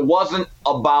 but it wasn't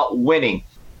about winning.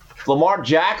 Lamar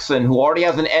Jackson, who already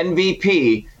has an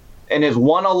MVP and has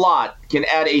won a lot, can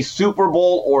add a Super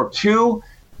Bowl or two.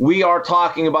 We are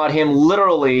talking about him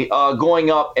literally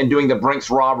going up and doing the Brinks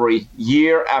robbery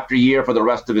year after year for the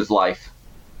rest of his life.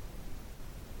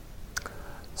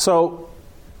 So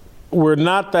we're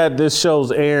not that this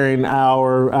show's airing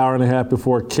hour and a half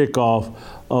before kickoff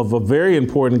of a very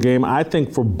important game, I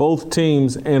think, for both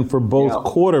teams and for both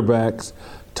quarterbacks,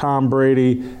 Tom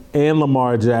Brady and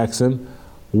Lamar Jackson.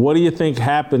 What do you think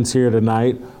happens here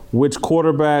tonight? Which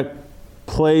quarterback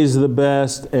plays the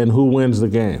best and who wins the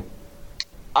game?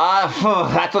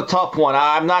 That's a tough one.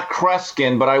 I'm not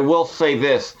Kreskin, but I will say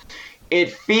this.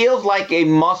 It feels like a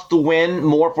must-win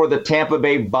more for the Tampa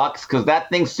Bay Bucks because that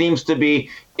thing seems to be,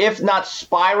 if not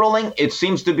spiraling, it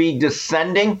seems to be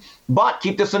descending. But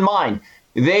keep this in mind.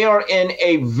 They are in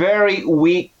a very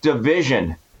weak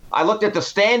division. I looked at the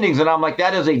standings, and I'm like,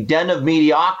 that is a den of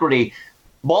mediocrity.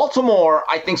 Baltimore,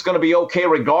 I think, is going to be okay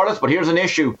regardless, but here's an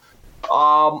issue.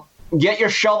 Get your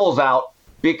shovels out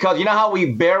because you know how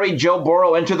we buried Joe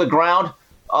Burrow into the ground?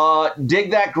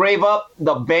 Dig that grave up.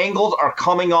 The Bengals are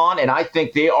coming on, and I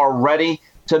think they are ready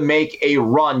to make a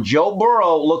run. Joe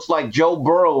Burrow looks like Joe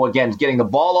Burrow again, getting the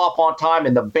ball off on time,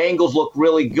 and the Bengals look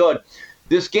really good.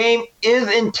 This game is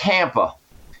in Tampa.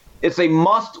 It's a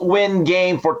must-win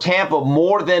game for Tampa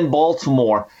more than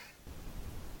Baltimore.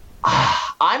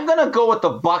 I'm going to go with the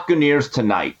Buccaneers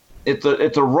tonight. It's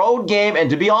a road game, and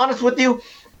to be honest with you,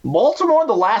 Baltimore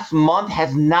the last month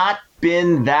has not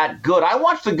been that good. I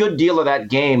watched a good deal of that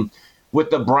game with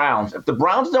the Browns. If the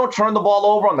Browns don't turn the ball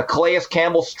over on the Calais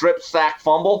Campbell strip sack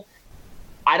fumble,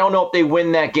 I don't know if they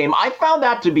win that game. I found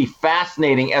that to be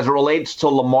fascinating as it relates to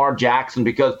Lamar Jackson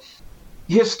because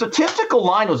his statistical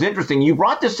line was interesting. You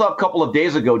brought this up a couple of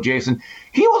days ago, Jason.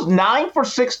 He was 9 for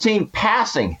 16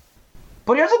 passing.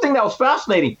 But here's the thing that was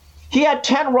fascinating. He had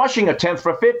 10 rushing attempts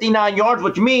for 59 yards,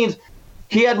 which means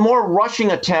he had more rushing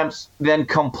attempts than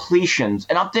completions.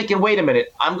 And I'm thinking, wait a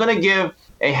minute, I'm going to give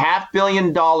 $500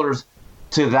 million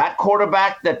to that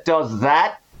quarterback that does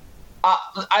that?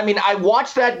 I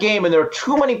watched that game, and there are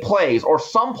too many plays, or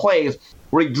some plays,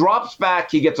 where he drops back,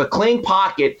 he gets a clean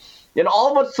pocket, and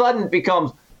all of a sudden it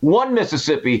becomes 1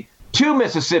 Mississippi, 2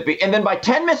 Mississippi, and then by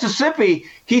 10 Mississippi,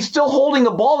 he's still holding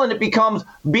the ball, and it becomes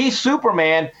be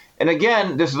Superman. And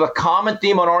again, this is a common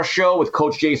theme on our show with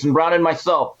Coach Jason Brown and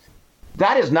myself.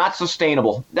 That is not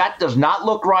sustainable. That does not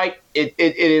look right. It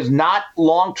is not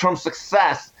long-term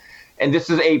success. And this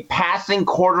is a passing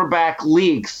quarterback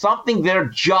league. Something there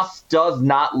just does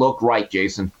not look right,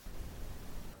 Jason.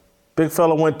 Big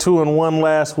fella went 2-1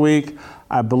 last week.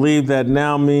 I believe that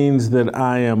now means that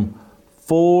I am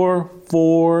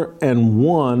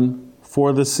 4-4-1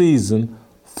 for the season.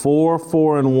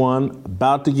 4-4-1,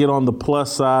 about to get on the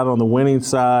plus side, on the winning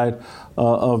side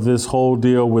of this whole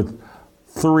deal with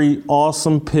 3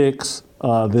 awesome picks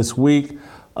this week,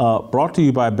 brought to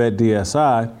you by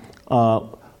BetDSI.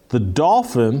 The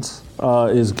Dolphins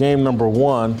is game number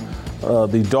 1.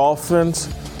 The Dolphins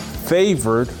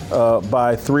favored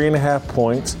by 3.5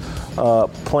 points,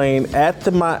 playing at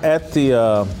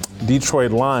the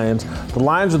Detroit Lions. The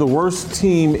Lions are the worst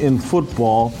team in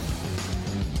football.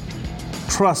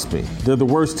 Trust me, they're the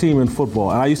worst team in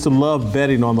football. And I used to love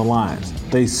betting on the Lions.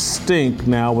 They stink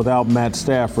now without Matt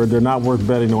Stafford. They're not worth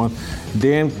betting on.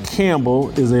 Dan Campbell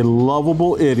is a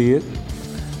lovable idiot.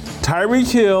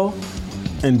 Tyreek Hill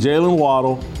and Jalen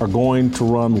Waddle are going to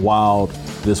run wild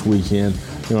this weekend.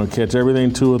 They're going to catch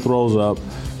everything Tua throws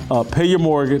up. Pay your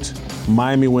mortgage.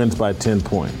 Miami wins by 10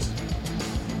 points.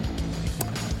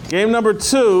 Game number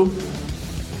 2,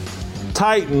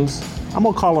 Titans. I'm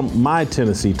going to call them my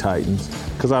Tennessee Titans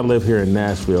because I live here in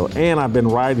Nashville, and I've been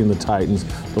riding the Titans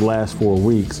the last 4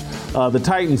 weeks. The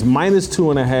Titans minus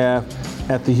 2.5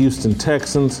 at the Houston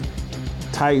Texans.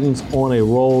 Titans on a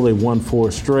roll. They won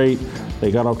 4 straight.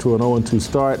 They got off to an 0-2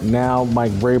 start. Now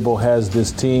Mike Vrabel has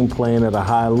this team playing at a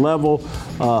high level.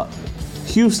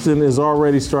 Houston is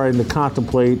already starting to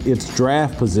contemplate its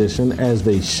draft position, as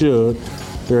they should.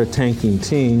 They're a tanking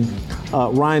team.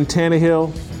 Ryan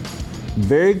Tannehill,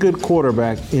 very good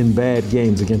quarterback in bad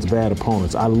games against bad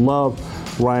opponents. I love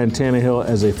Ryan Tannehill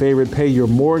as a favorite. Pay your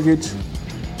mortgage.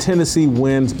 Tennessee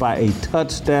wins by a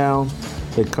touchdown.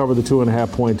 They cover the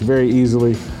 2.5 points very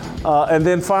easily. And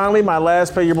then finally, my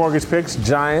last pay your mortgage picks,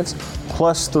 Giants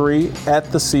 +3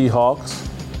 at the Seahawks.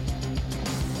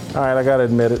 All right, I got to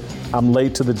admit it. I'm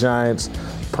late to the Giants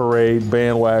parade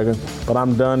bandwagon, but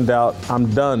I'm done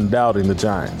doubting the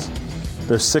Giants.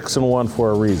 They're 6-1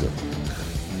 for a reason.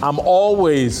 I'm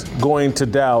always going to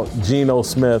doubt Geno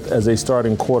Smith as a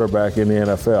starting quarterback in the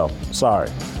NFL. Sorry.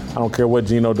 I don't care what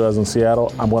Geno does in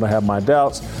Seattle. I'm going to have my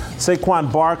doubts.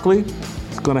 Saquon Barkley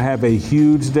is going to have a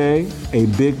huge day, a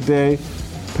big day.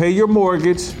 Pay your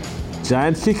mortgage.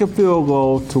 Giants kick a field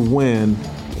goal to win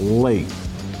late.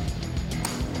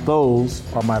 Those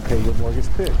are my pay your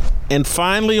mortgage picks. And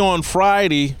finally on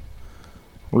Friday,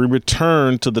 we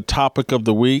return to the topic of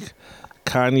the week,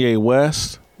 Kanye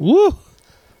West. Woo!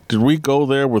 Did we go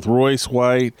there with Royce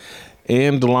White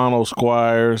and Delano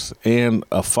Squires and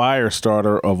a fire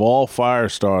starter of all fire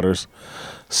starters,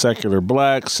 secular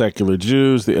blacks, secular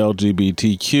Jews, the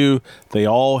LGBTQ. They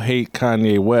all hate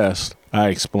Kanye West. I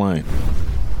explain.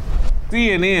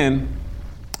 CNN,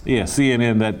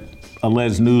 that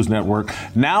alleged news network,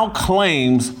 now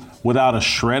claims without a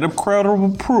shred of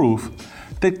credible proof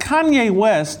that Kanye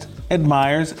West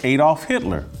admires Adolf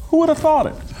Hitler. Who would have thought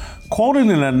it?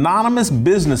 Quoting an anonymous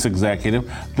business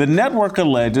executive, the network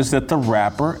alleges that the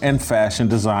rapper and fashion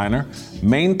designer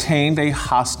maintained a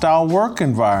hostile work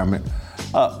environment.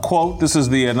 Quote, this is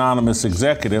the anonymous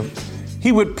executive.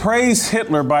 He would praise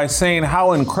Hitler by saying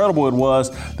how incredible it was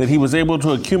that he was able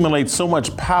to accumulate so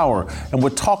much power, and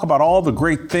would talk about all the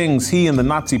great things he and the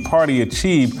Nazi Party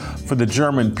achieved for the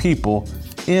German people,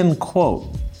 end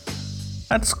quote.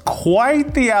 That's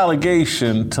quite the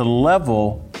allegation to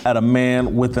level at a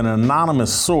man with an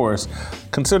anonymous source.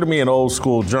 Consider me an old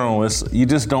school journalist. You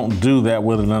just don't do that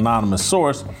with an anonymous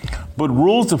source. But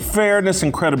rules of fairness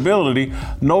and credibility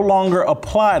no longer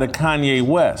apply to Kanye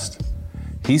West.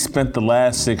 He spent the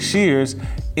last 6 years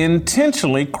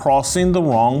intentionally crossing the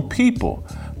wrong people,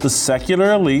 the secular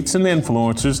elites and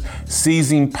influencers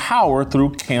seizing power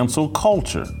through cancel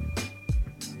culture.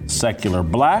 Secular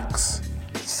blacks,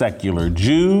 secular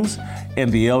Jews,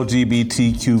 and the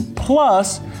LGBTQ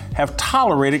plus have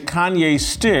tolerated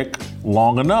Kanye's shtick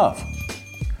long enough.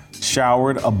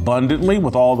 Showered abundantly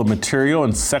with all the material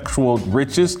and sexual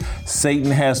riches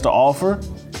Satan has to offer,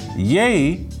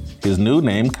 Ye, his new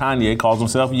name, Kanye calls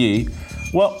himself Ye,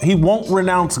 well, he won't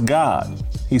renounce God.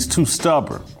 He's too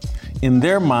stubborn. In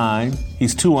their mind,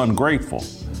 he's too ungrateful.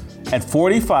 At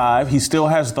 45, he still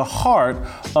has the heart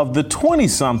of the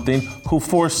 20-something who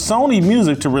forced Sony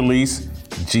Music to release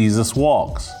Jesus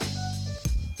Walks.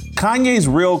 Kanye's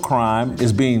real crime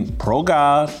is being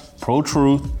pro-God,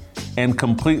 pro-truth, and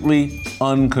completely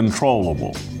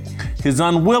uncontrollable. His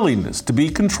unwillingness to be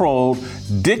controlled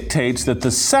dictates that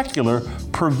the secular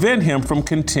prevent him from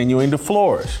continuing to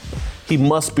flourish. He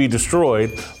must be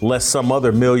destroyed lest some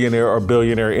other millionaire or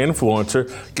billionaire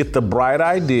influencer get the bright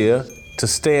idea to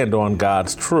stand on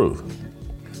God's truth.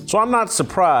 So I'm not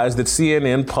surprised that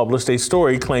CNN published a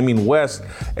story claiming West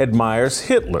admires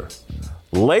Hitler.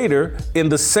 Later, in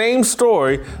the same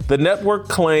story, the network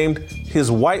claimed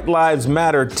his White Lives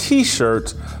Matter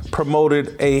t-shirts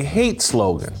promoted a hate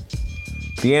slogan.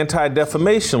 The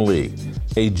Anti-Defamation League,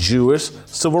 a Jewish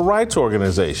civil rights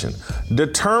organization,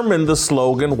 determined the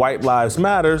slogan White Lives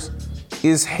Matter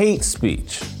is hate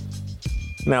speech.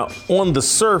 Now, on the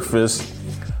surface,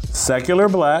 secular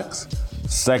blacks,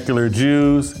 secular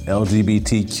Jews,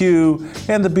 LGBTQ,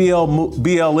 and the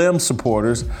BLM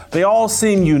supporters, they all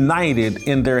seem united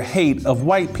in their hate of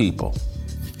white people.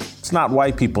 It's not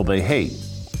white people they hate.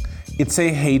 It's a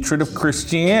hatred of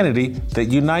Christianity that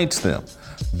unites them.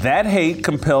 That hate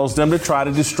compels them to try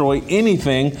to destroy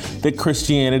anything that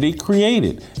Christianity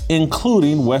created,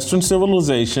 including Western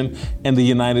civilization and the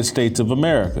United States of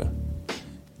America.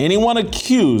 Anyone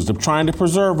accused of trying to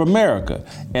preserve America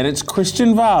and its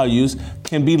Christian values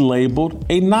can be labeled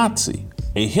a Nazi,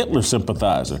 a Hitler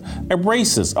sympathizer, a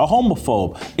racist, a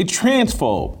homophobe, a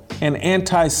transphobe, an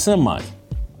anti-Semite.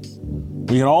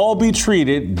 We can all be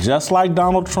treated just like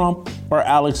Donald Trump or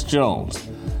Alex Jones.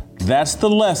 That's the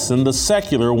lesson the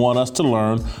secular want us to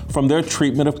learn from their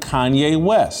treatment of Kanye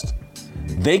West.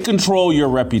 They control your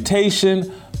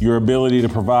reputation, your ability to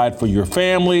provide for your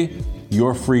family,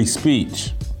 your free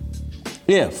speech.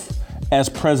 If, as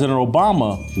President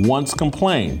Obama once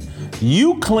complained,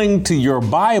 you cling to your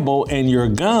Bible and your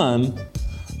gun,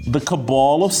 the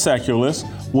cabal of secularists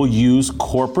will use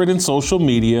corporate and social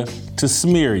media to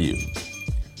smear you.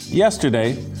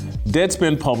 Yesterday,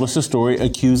 Deadspin published a story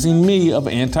accusing me of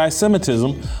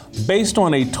anti-Semitism based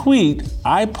on a tweet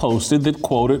I posted that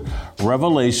quoted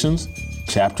Revelations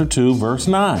chapter 2, verse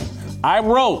 9. I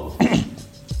wrote,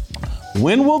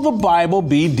 "When will the Bible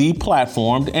be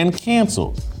deplatformed and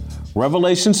canceled?"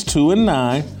 Revelations 2 and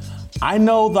 9, "I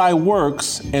know thy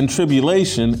works and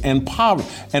tribulation and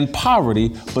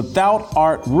poverty, but thou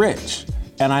art rich.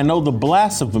 And I know the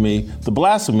blasphemy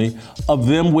of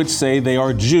them which say they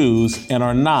are Jews and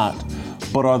are not,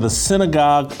 but are the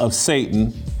synagogue of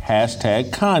Satan,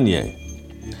 #Kanye.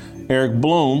 Eric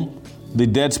Bloom, the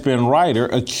Deadspin writer,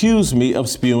 accused me of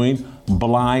spewing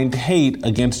blind hate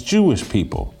against Jewish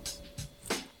people.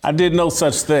 I did no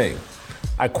such thing.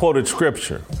 I quoted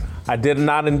scripture. I did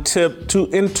not attempt to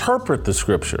interpret the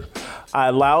scripture. I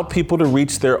allowed people to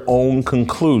reach their own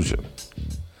conclusion.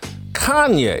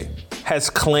 Kanye has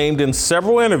claimed in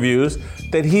several interviews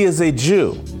that he is a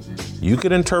Jew. You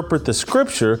could interpret the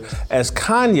scripture as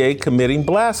Kanye committing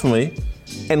blasphemy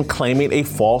and claiming a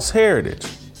false heritage.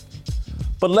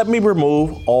 But let me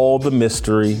remove all the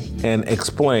mystery and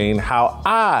explain how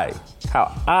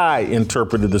I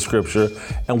interpreted the scripture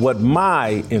and what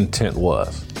my intent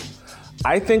was.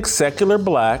 I think secular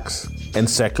blacks and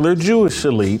secular Jewish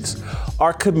elites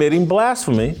are committing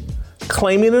blasphemy,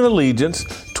 claiming an allegiance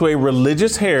to a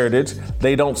religious heritage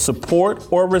they don't support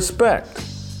or respect.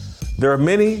 There are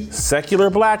many secular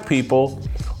black people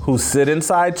who sit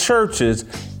inside churches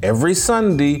every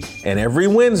Sunday and every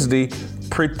Wednesday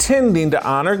pretending to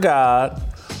honor God,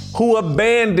 who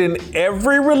abandon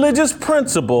every religious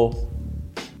principle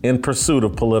in pursuit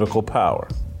of political power.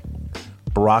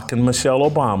 Barack and Michelle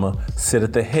Obama sit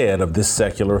at the head of this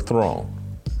secular throne.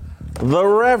 The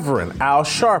Reverend Al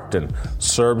Sharpton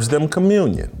serves them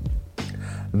communion.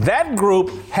 That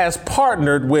group has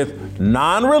partnered with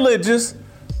non-religious,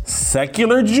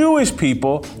 secular Jewish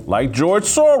people like George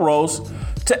Soros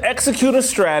to execute a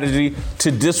strategy to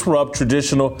disrupt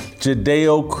traditional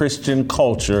Judeo-Christian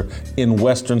culture in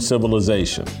Western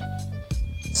civilization.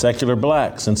 Secular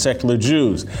blacks and secular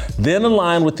Jews then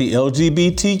align with the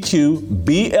LGBTQ,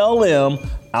 BLM,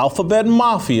 alphabet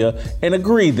mafia and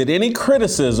agreed that any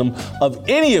criticism of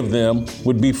any of them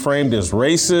would be framed as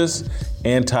racist,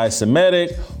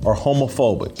 anti-Semitic, or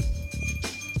homophobic.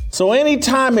 So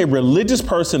anytime a religious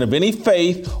person of any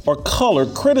faith or color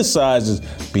criticizes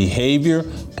behavior,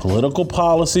 political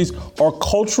policies, or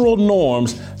cultural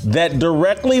norms that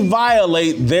directly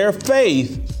violate their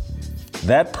faith,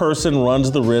 that person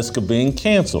runs the risk of being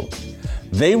canceled.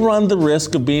 They run the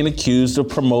risk of being accused of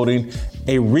promoting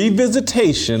a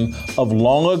revisitation of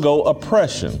long ago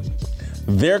oppression.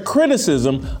 Their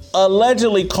criticism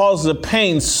allegedly causes a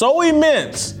pain so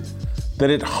immense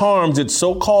that it harms its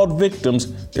so-called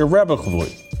victims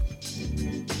irrevocably.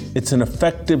 It's an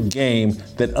effective game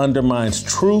that undermines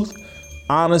truth,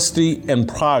 honesty, and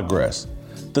progress.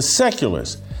 The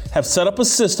secularists have set up a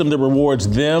system that rewards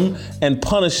them and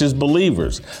punishes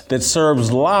believers, that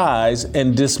serves lies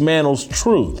and dismantles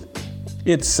truth.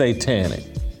 It's satanic.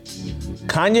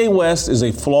 Kanye West is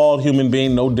a flawed human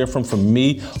being, no different from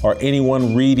me or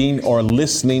anyone reading or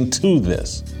listening to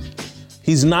this.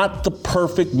 He's not the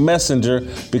perfect messenger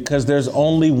because there's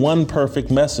only one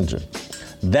perfect messenger.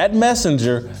 That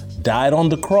messenger died on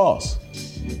the cross.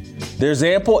 There's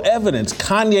ample evidence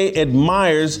Kanye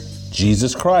admires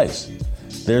Jesus Christ.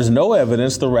 There's no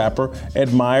evidence the rapper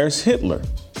admires Hitler.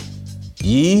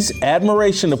 Ye's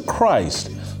admiration of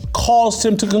Christ caused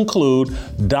him to conclude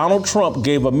Donald Trump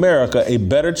gave America a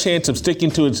better chance of sticking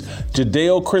to its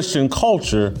Judeo-Christian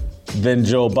culture than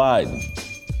Joe Biden.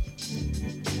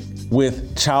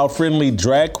 With child-friendly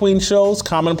drag queen shows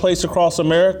commonplace across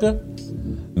America,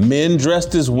 men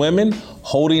dressed as women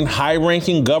holding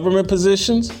high-ranking government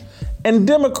positions, and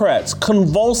Democrats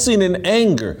convulsing in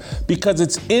anger because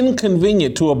it's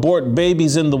inconvenient to abort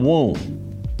babies in the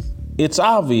womb, it's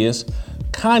obvious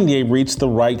Kanye reached the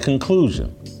right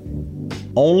conclusion.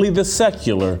 Only the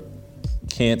secular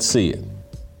can't see it.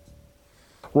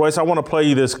 Royce, I want to play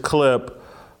you this clip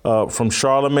from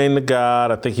Charlamagne the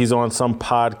God. I think he's on some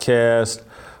podcast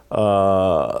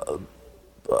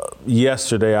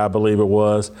yesterday, I believe it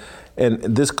was. And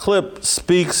this clip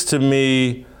speaks to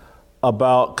me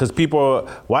about, because people are,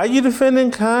 why are you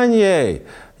defending Kanye?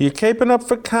 You're caping up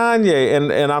for Kanye.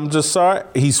 And I'm just sorry,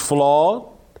 he's flawed.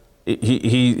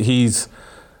 He's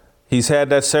had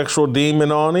that sexual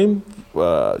demon on him.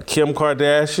 Kim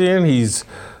Kardashian, he's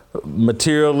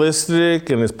materialistic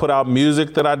and has put out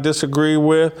music that I disagree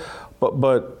with.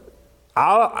 But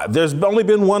there's only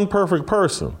been one perfect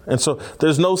person. And so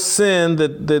there's no sin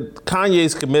that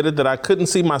Kanye's committed that I couldn't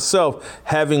see myself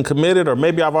having committed, or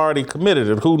maybe I've already committed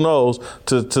it, who knows,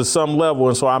 to some level.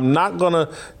 And so I'm not going to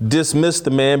dismiss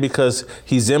the man because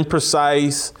he's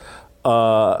imprecise.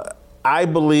 I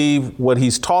believe what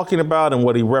he's talking about and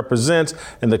what he represents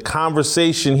and the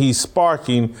conversation he's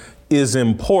sparking is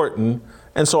important.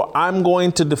 And so I'm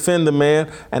going to defend the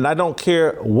man, and I don't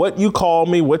care what you call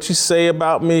me, what you say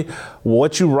about me,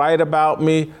 what you write about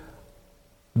me.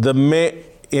 The man,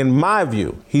 in my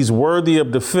view, he's worthy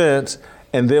of defense.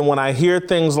 And then when I hear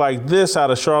things like this out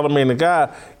of Charlamagne the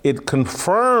God, it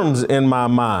confirms in my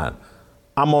mind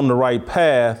I'm on the right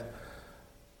path,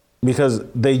 because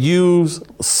they use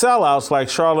sellouts like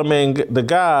Charlamagne the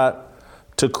God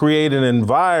to create an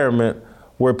environment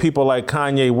where people like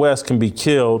Kanye West can be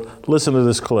killed. Listen to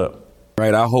this clip.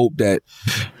 Right, I hope that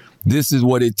this is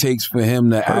what it takes for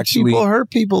him to actually hurt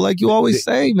people, like you always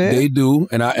say, man. They do,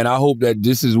 and I hope that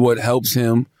this is what helps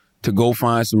him to go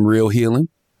find some real healing,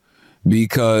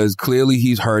 because clearly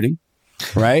he's hurting,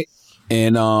 right?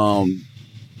 And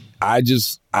I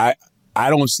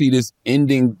don't see this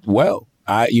ending well.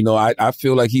 I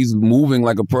feel like he's moving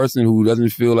like a person who doesn't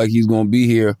feel like he's going to be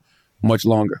here much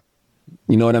longer.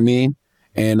 You know what I mean?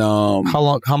 And how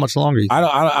much longer?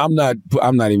 I'm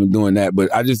not even doing that,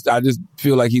 but I just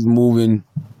feel like he's moving.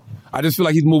 I just feel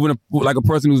like he's moving like a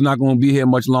person who's not going to be here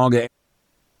much longer.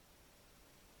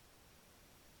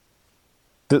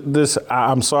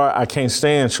 I'm sorry, I can't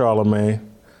stand Charlamagne.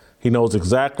 He knows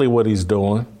exactly what he's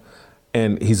doing,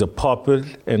 and he's a puppet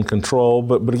and control.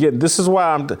 But again, this is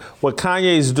why what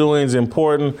Kanye's doing is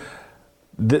important.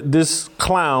 This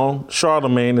clown,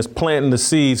 Charlamagne, is planting the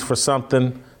seeds for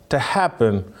something to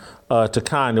happen to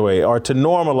Kanye, or to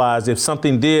normalize if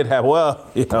something did happen. Well,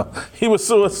 he was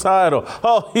suicidal.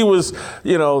 Oh, he was,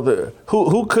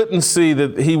 who couldn't see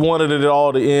that he wanted it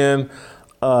all to end?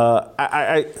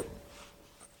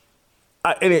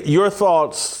 Your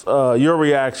thoughts, your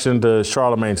reaction to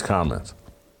Charlamagne's comments?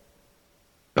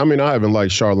 I mean, I haven't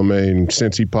liked Charlamagne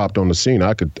since he popped on the scene.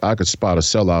 I could spot a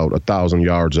sellout 1,000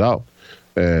 yards out,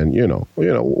 and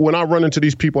when I run into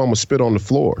these people, I'm gonna spit on the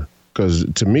floor. Because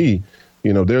to me,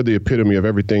 they're the epitome of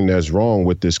everything that's wrong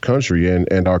with this country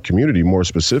and our community more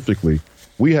specifically.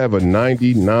 We have a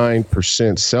 99%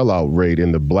 sellout rate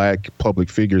in the black public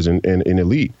figures and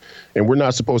elite. And we're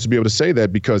not supposed to be able to say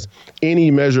that, because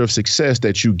any measure of success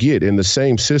that you get in the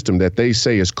same system that they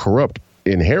say is corrupt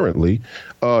inherently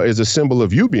is a symbol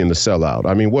of you being the sellout.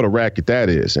 I mean, what a racket that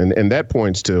is. And that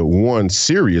points to one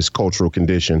serious cultural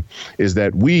condition, is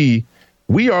that we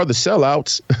are the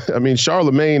sellouts. I mean,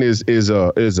 Charlamagne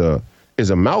is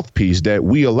a mouthpiece that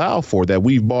we allow for, that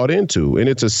we've bought into. And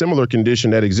it's a similar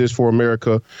condition that exists for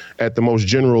America at the most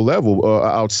general level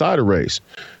outside of race.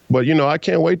 But, I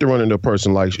can't wait to run into a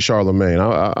person like Charlamagne.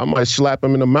 I might slap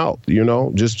him in the mouth,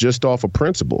 just off of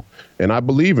principle. And I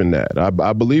believe in that.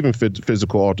 I believe in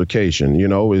physical altercation,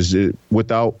 is it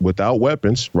without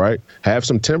weapons, right? Have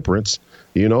some temperance.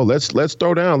 Let's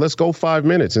throw down. Let's go 5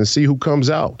 minutes and see who comes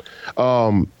out.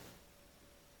 Charlamagne's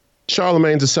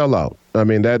a sellout. I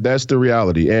mean, that's the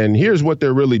reality. And here's what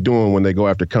they're really doing when they go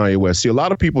after Kanye West. See, a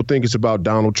lot of people think it's about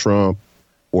Donald Trump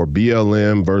or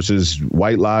BLM versus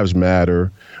White Lives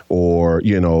Matter, or,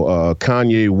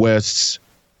 Kanye West's,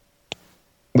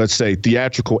 let's say,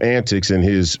 theatrical antics in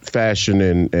his fashion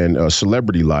and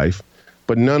celebrity life.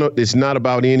 But it's not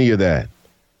about any of that.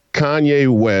 Kanye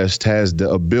West has the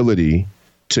ability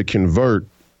to convert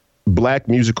black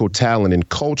musical talent and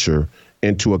culture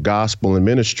into a gospel and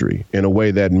ministry in a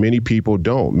way that many people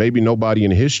don't, maybe nobody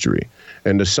in history.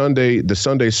 And the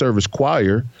Sunday service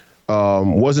choir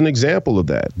was an example of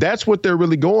that. That's what they're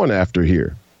really going after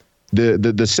here.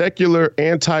 The secular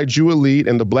anti-Jew elite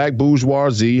and the black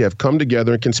bourgeoisie have come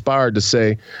together and conspired to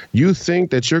say, you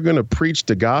think that you're going to preach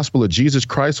the gospel of Jesus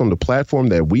Christ on the platform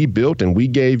that we built and we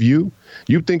gave you?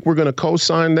 You think we're going to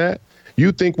co-sign that?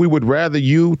 You think we would rather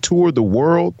you tour the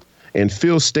world and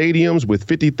fill stadiums with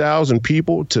 50,000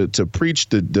 people to preach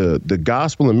the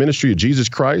gospel and ministry of Jesus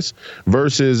Christ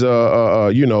versus,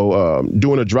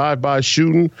 doing a drive-by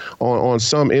shooting on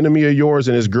some enemy of yours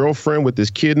and his girlfriend with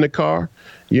his kid in the car?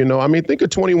 You know, I mean, think of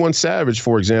 21 Savage,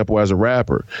 for example, as a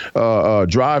rapper.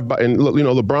 Drive by, and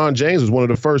LeBron James was one of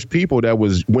the first people that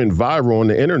went viral on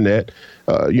the internet,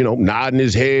 nodding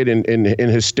his head in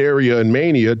hysteria and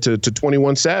mania to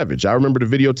 21 Savage. I remember the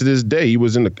video to this day.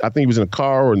 I think he was in a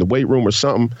car or in the weight room or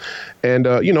something. And,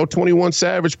 21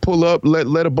 Savage pull up,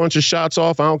 let a bunch of shots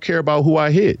off. I don't care about who I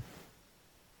hit.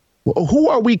 Well, who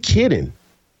are we kidding?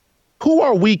 Who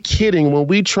are we kidding when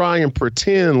we try and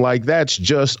pretend like that's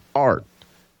just art?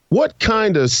 What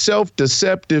kind of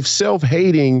self-deceptive,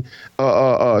 self-hating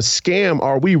scam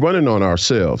are we running on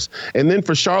ourselves? And then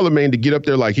for Charlemagne to get up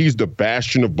there like he's the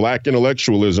bastion of black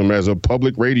intellectualism as a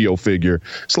public radio figure,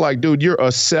 it's like, dude, you're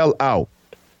a sellout,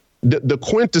 the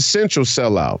quintessential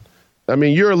sellout. I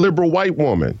mean, you're a liberal white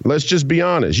woman. Let's just be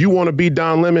honest. You want to be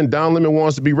Don Lemon. Don Lemon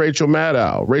wants to be Rachel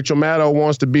Maddow. Rachel Maddow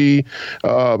wants to be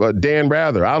Dan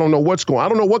Rather. I don't know I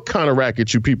don't know what kind of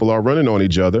racket you people are running on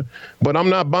each other, but I'm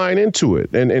not buying into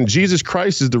it. And Jesus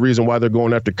Christ is the reason why they're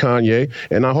going after Kanye.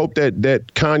 And I hope that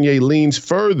Kanye leans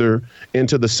further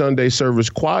into the Sunday service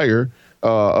choir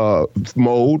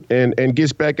mode and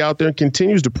gets back out there and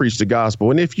continues to preach the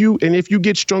gospel. And if you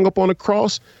get strung up on a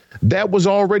cross, that was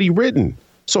already written.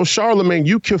 So, Charlemagne,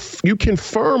 you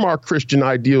confirm our Christian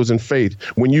ideals and faith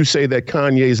when you say that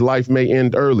Kanye's life may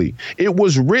end early. It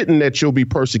was written that you'll be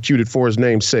persecuted for his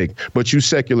name's sake, but you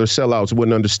secular sellouts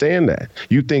wouldn't understand that.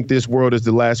 You think this world is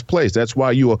the last place. That's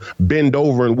why you'll bend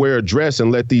over and wear a dress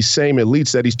and let these same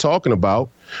elites that he's talking about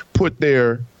put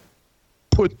their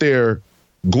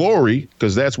glory,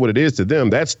 because that's what it is to them.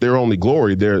 That's their only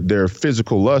glory, their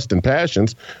physical lust and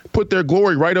passions, put their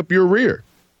glory right up your rear.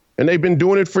 And they've been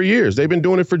doing it for years. They've been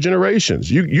doing it for generations.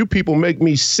 You people make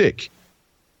me sick.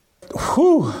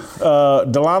 Whew.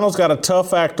 Delano's got a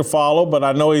tough act to follow, but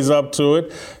I know he's up to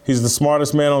it. He's the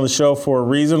smartest man on the show for a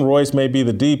reason. Royce may be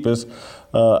the deepest.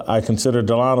 I consider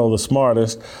Delano the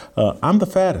smartest. I'm the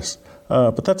fattest,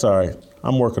 but that's all right.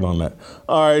 I'm working on that.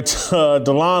 All right,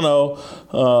 Delano,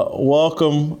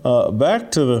 welcome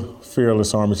back to the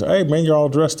Fearless Army. Hey, man, you're all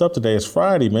dressed up today. It's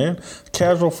Friday, man.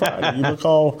 Casual Friday. You look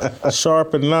all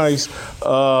sharp and nice.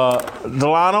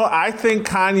 Delano, I think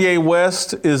Kanye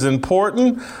West is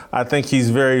important. I think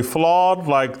he's very flawed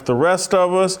like the rest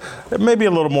of us. Maybe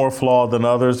a little more flawed than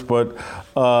others, but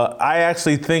I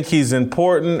actually think he's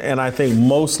important, and I think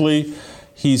mostly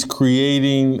he's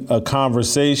creating a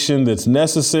conversation that's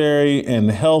necessary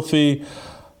and healthy.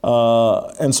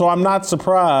 And so I'm not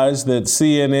surprised that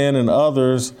CNN and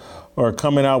others are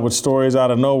coming out with stories out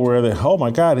of nowhere that, oh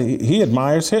my God, he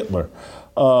admires Hitler,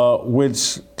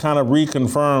 which kind of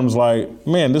reconfirms like,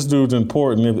 man, this dude's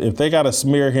important. If they got to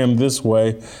smear him this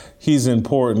way, he's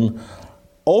important.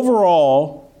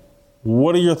 Overall,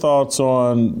 what are your thoughts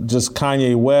on just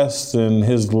Kanye West and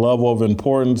his level of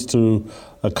importance to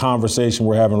a conversation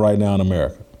we're having right now in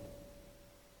America?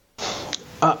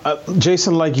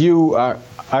 Jason, like you,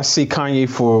 I see Kanye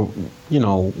for,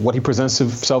 what he presents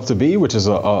himself to be, which is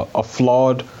a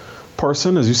flawed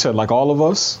person, as you said, like all of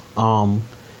us.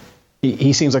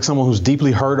 He seems like someone who's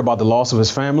deeply hurt about the loss of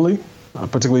his family,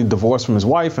 particularly divorced from his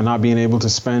wife and not being able to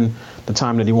spend the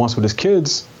time that he wants with his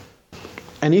kids.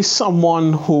 And he's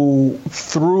someone who,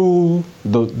 through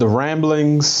the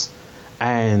ramblings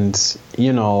and,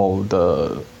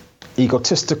 the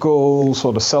egotistical,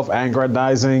 sort of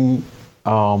self-aggrandizing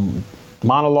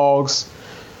monologues,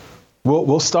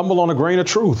 will stumble on a grain of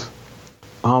truth.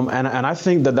 And I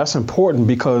think that that's important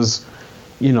because,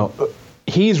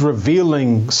 he's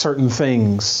revealing certain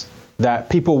things that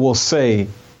people will say.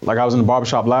 Like I was in the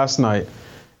barbershop last night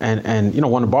and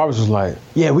one of the barbers was like,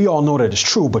 yeah, we all know that it's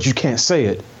true, but you can't say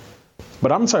it.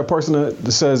 But I'm the type of person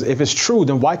that says, if it's true,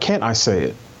 then why can't I say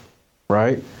it?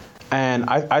 Right? And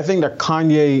I think that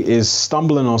Kanye is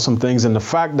stumbling on some things. And the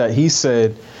fact that he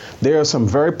said there are some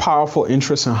very powerful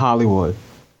interests in Hollywood,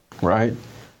 right,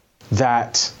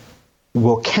 that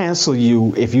will cancel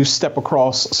you if you step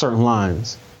across certain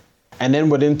lines. And then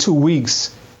within 2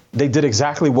 weeks, they did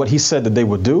exactly what he said that they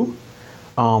would do.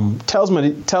 Tells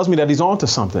me that he's onto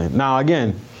something. Now,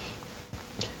 again,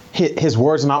 his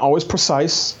words are not always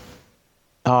precise.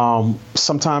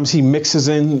 Sometimes he mixes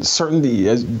in certainty,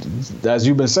 as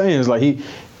you've been saying. Is like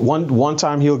one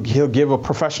time he'll give a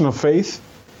profession of faith,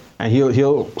 and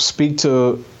he'll speak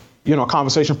to, a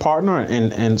conversation partner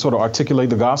and sort of articulate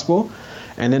the gospel.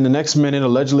 And then the next minute,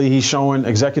 allegedly, he's showing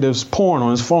executives porn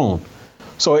on his phone.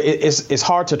 So it's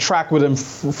hard to track with him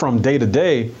from day to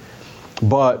day.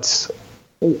 But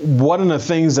one of the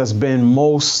things that's been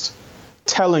most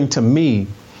telling to me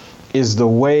is the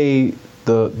way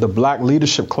the black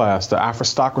leadership class, the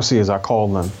Afrostocracy as I call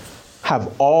them,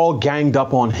 have all ganged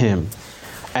up on him.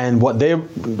 And what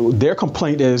their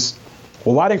complaint is,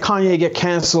 well, why didn't Kanye get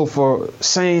canceled for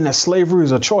saying that slavery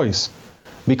is a choice?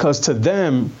 Because to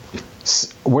them,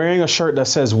 wearing a shirt that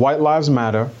says White Lives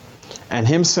Matter and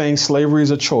him saying slavery is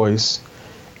a choice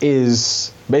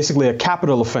is basically a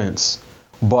capital offense.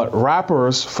 But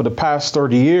rappers for the past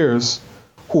 30 years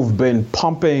who've been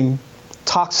pumping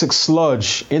toxic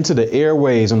sludge into the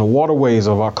airways and the waterways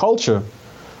of our culture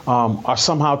are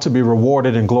somehow to be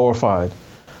rewarded and glorified.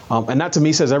 And that to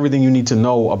me says everything you need to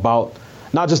know about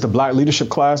not just the black leadership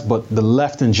class, but the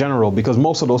left in general, because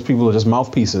most of those people are just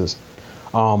mouthpieces.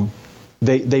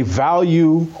 They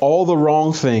value all the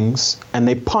wrong things and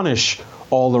they punish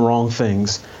all the wrong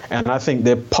things. And I think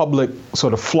their public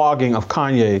sort of flogging of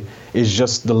Kanye is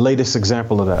just the latest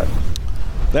example of that.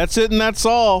 That's it and that's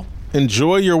all.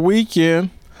 Enjoy your weekend.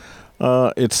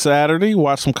 It's Saturday.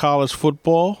 Watch some college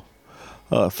football.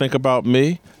 Think about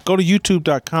me. Go to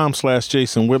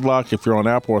youtube.com/Jason Whitlock. If you're on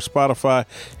Apple or Spotify,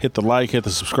 hit the like, hit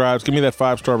the subscribe. Give me that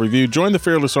 5-star review. Join the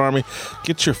Fearless Army.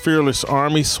 Get your Fearless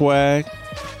Army swag.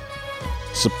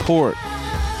 Support.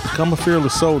 Become a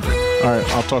fearless soldier. All right,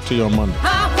 I'll talk to you on Monday.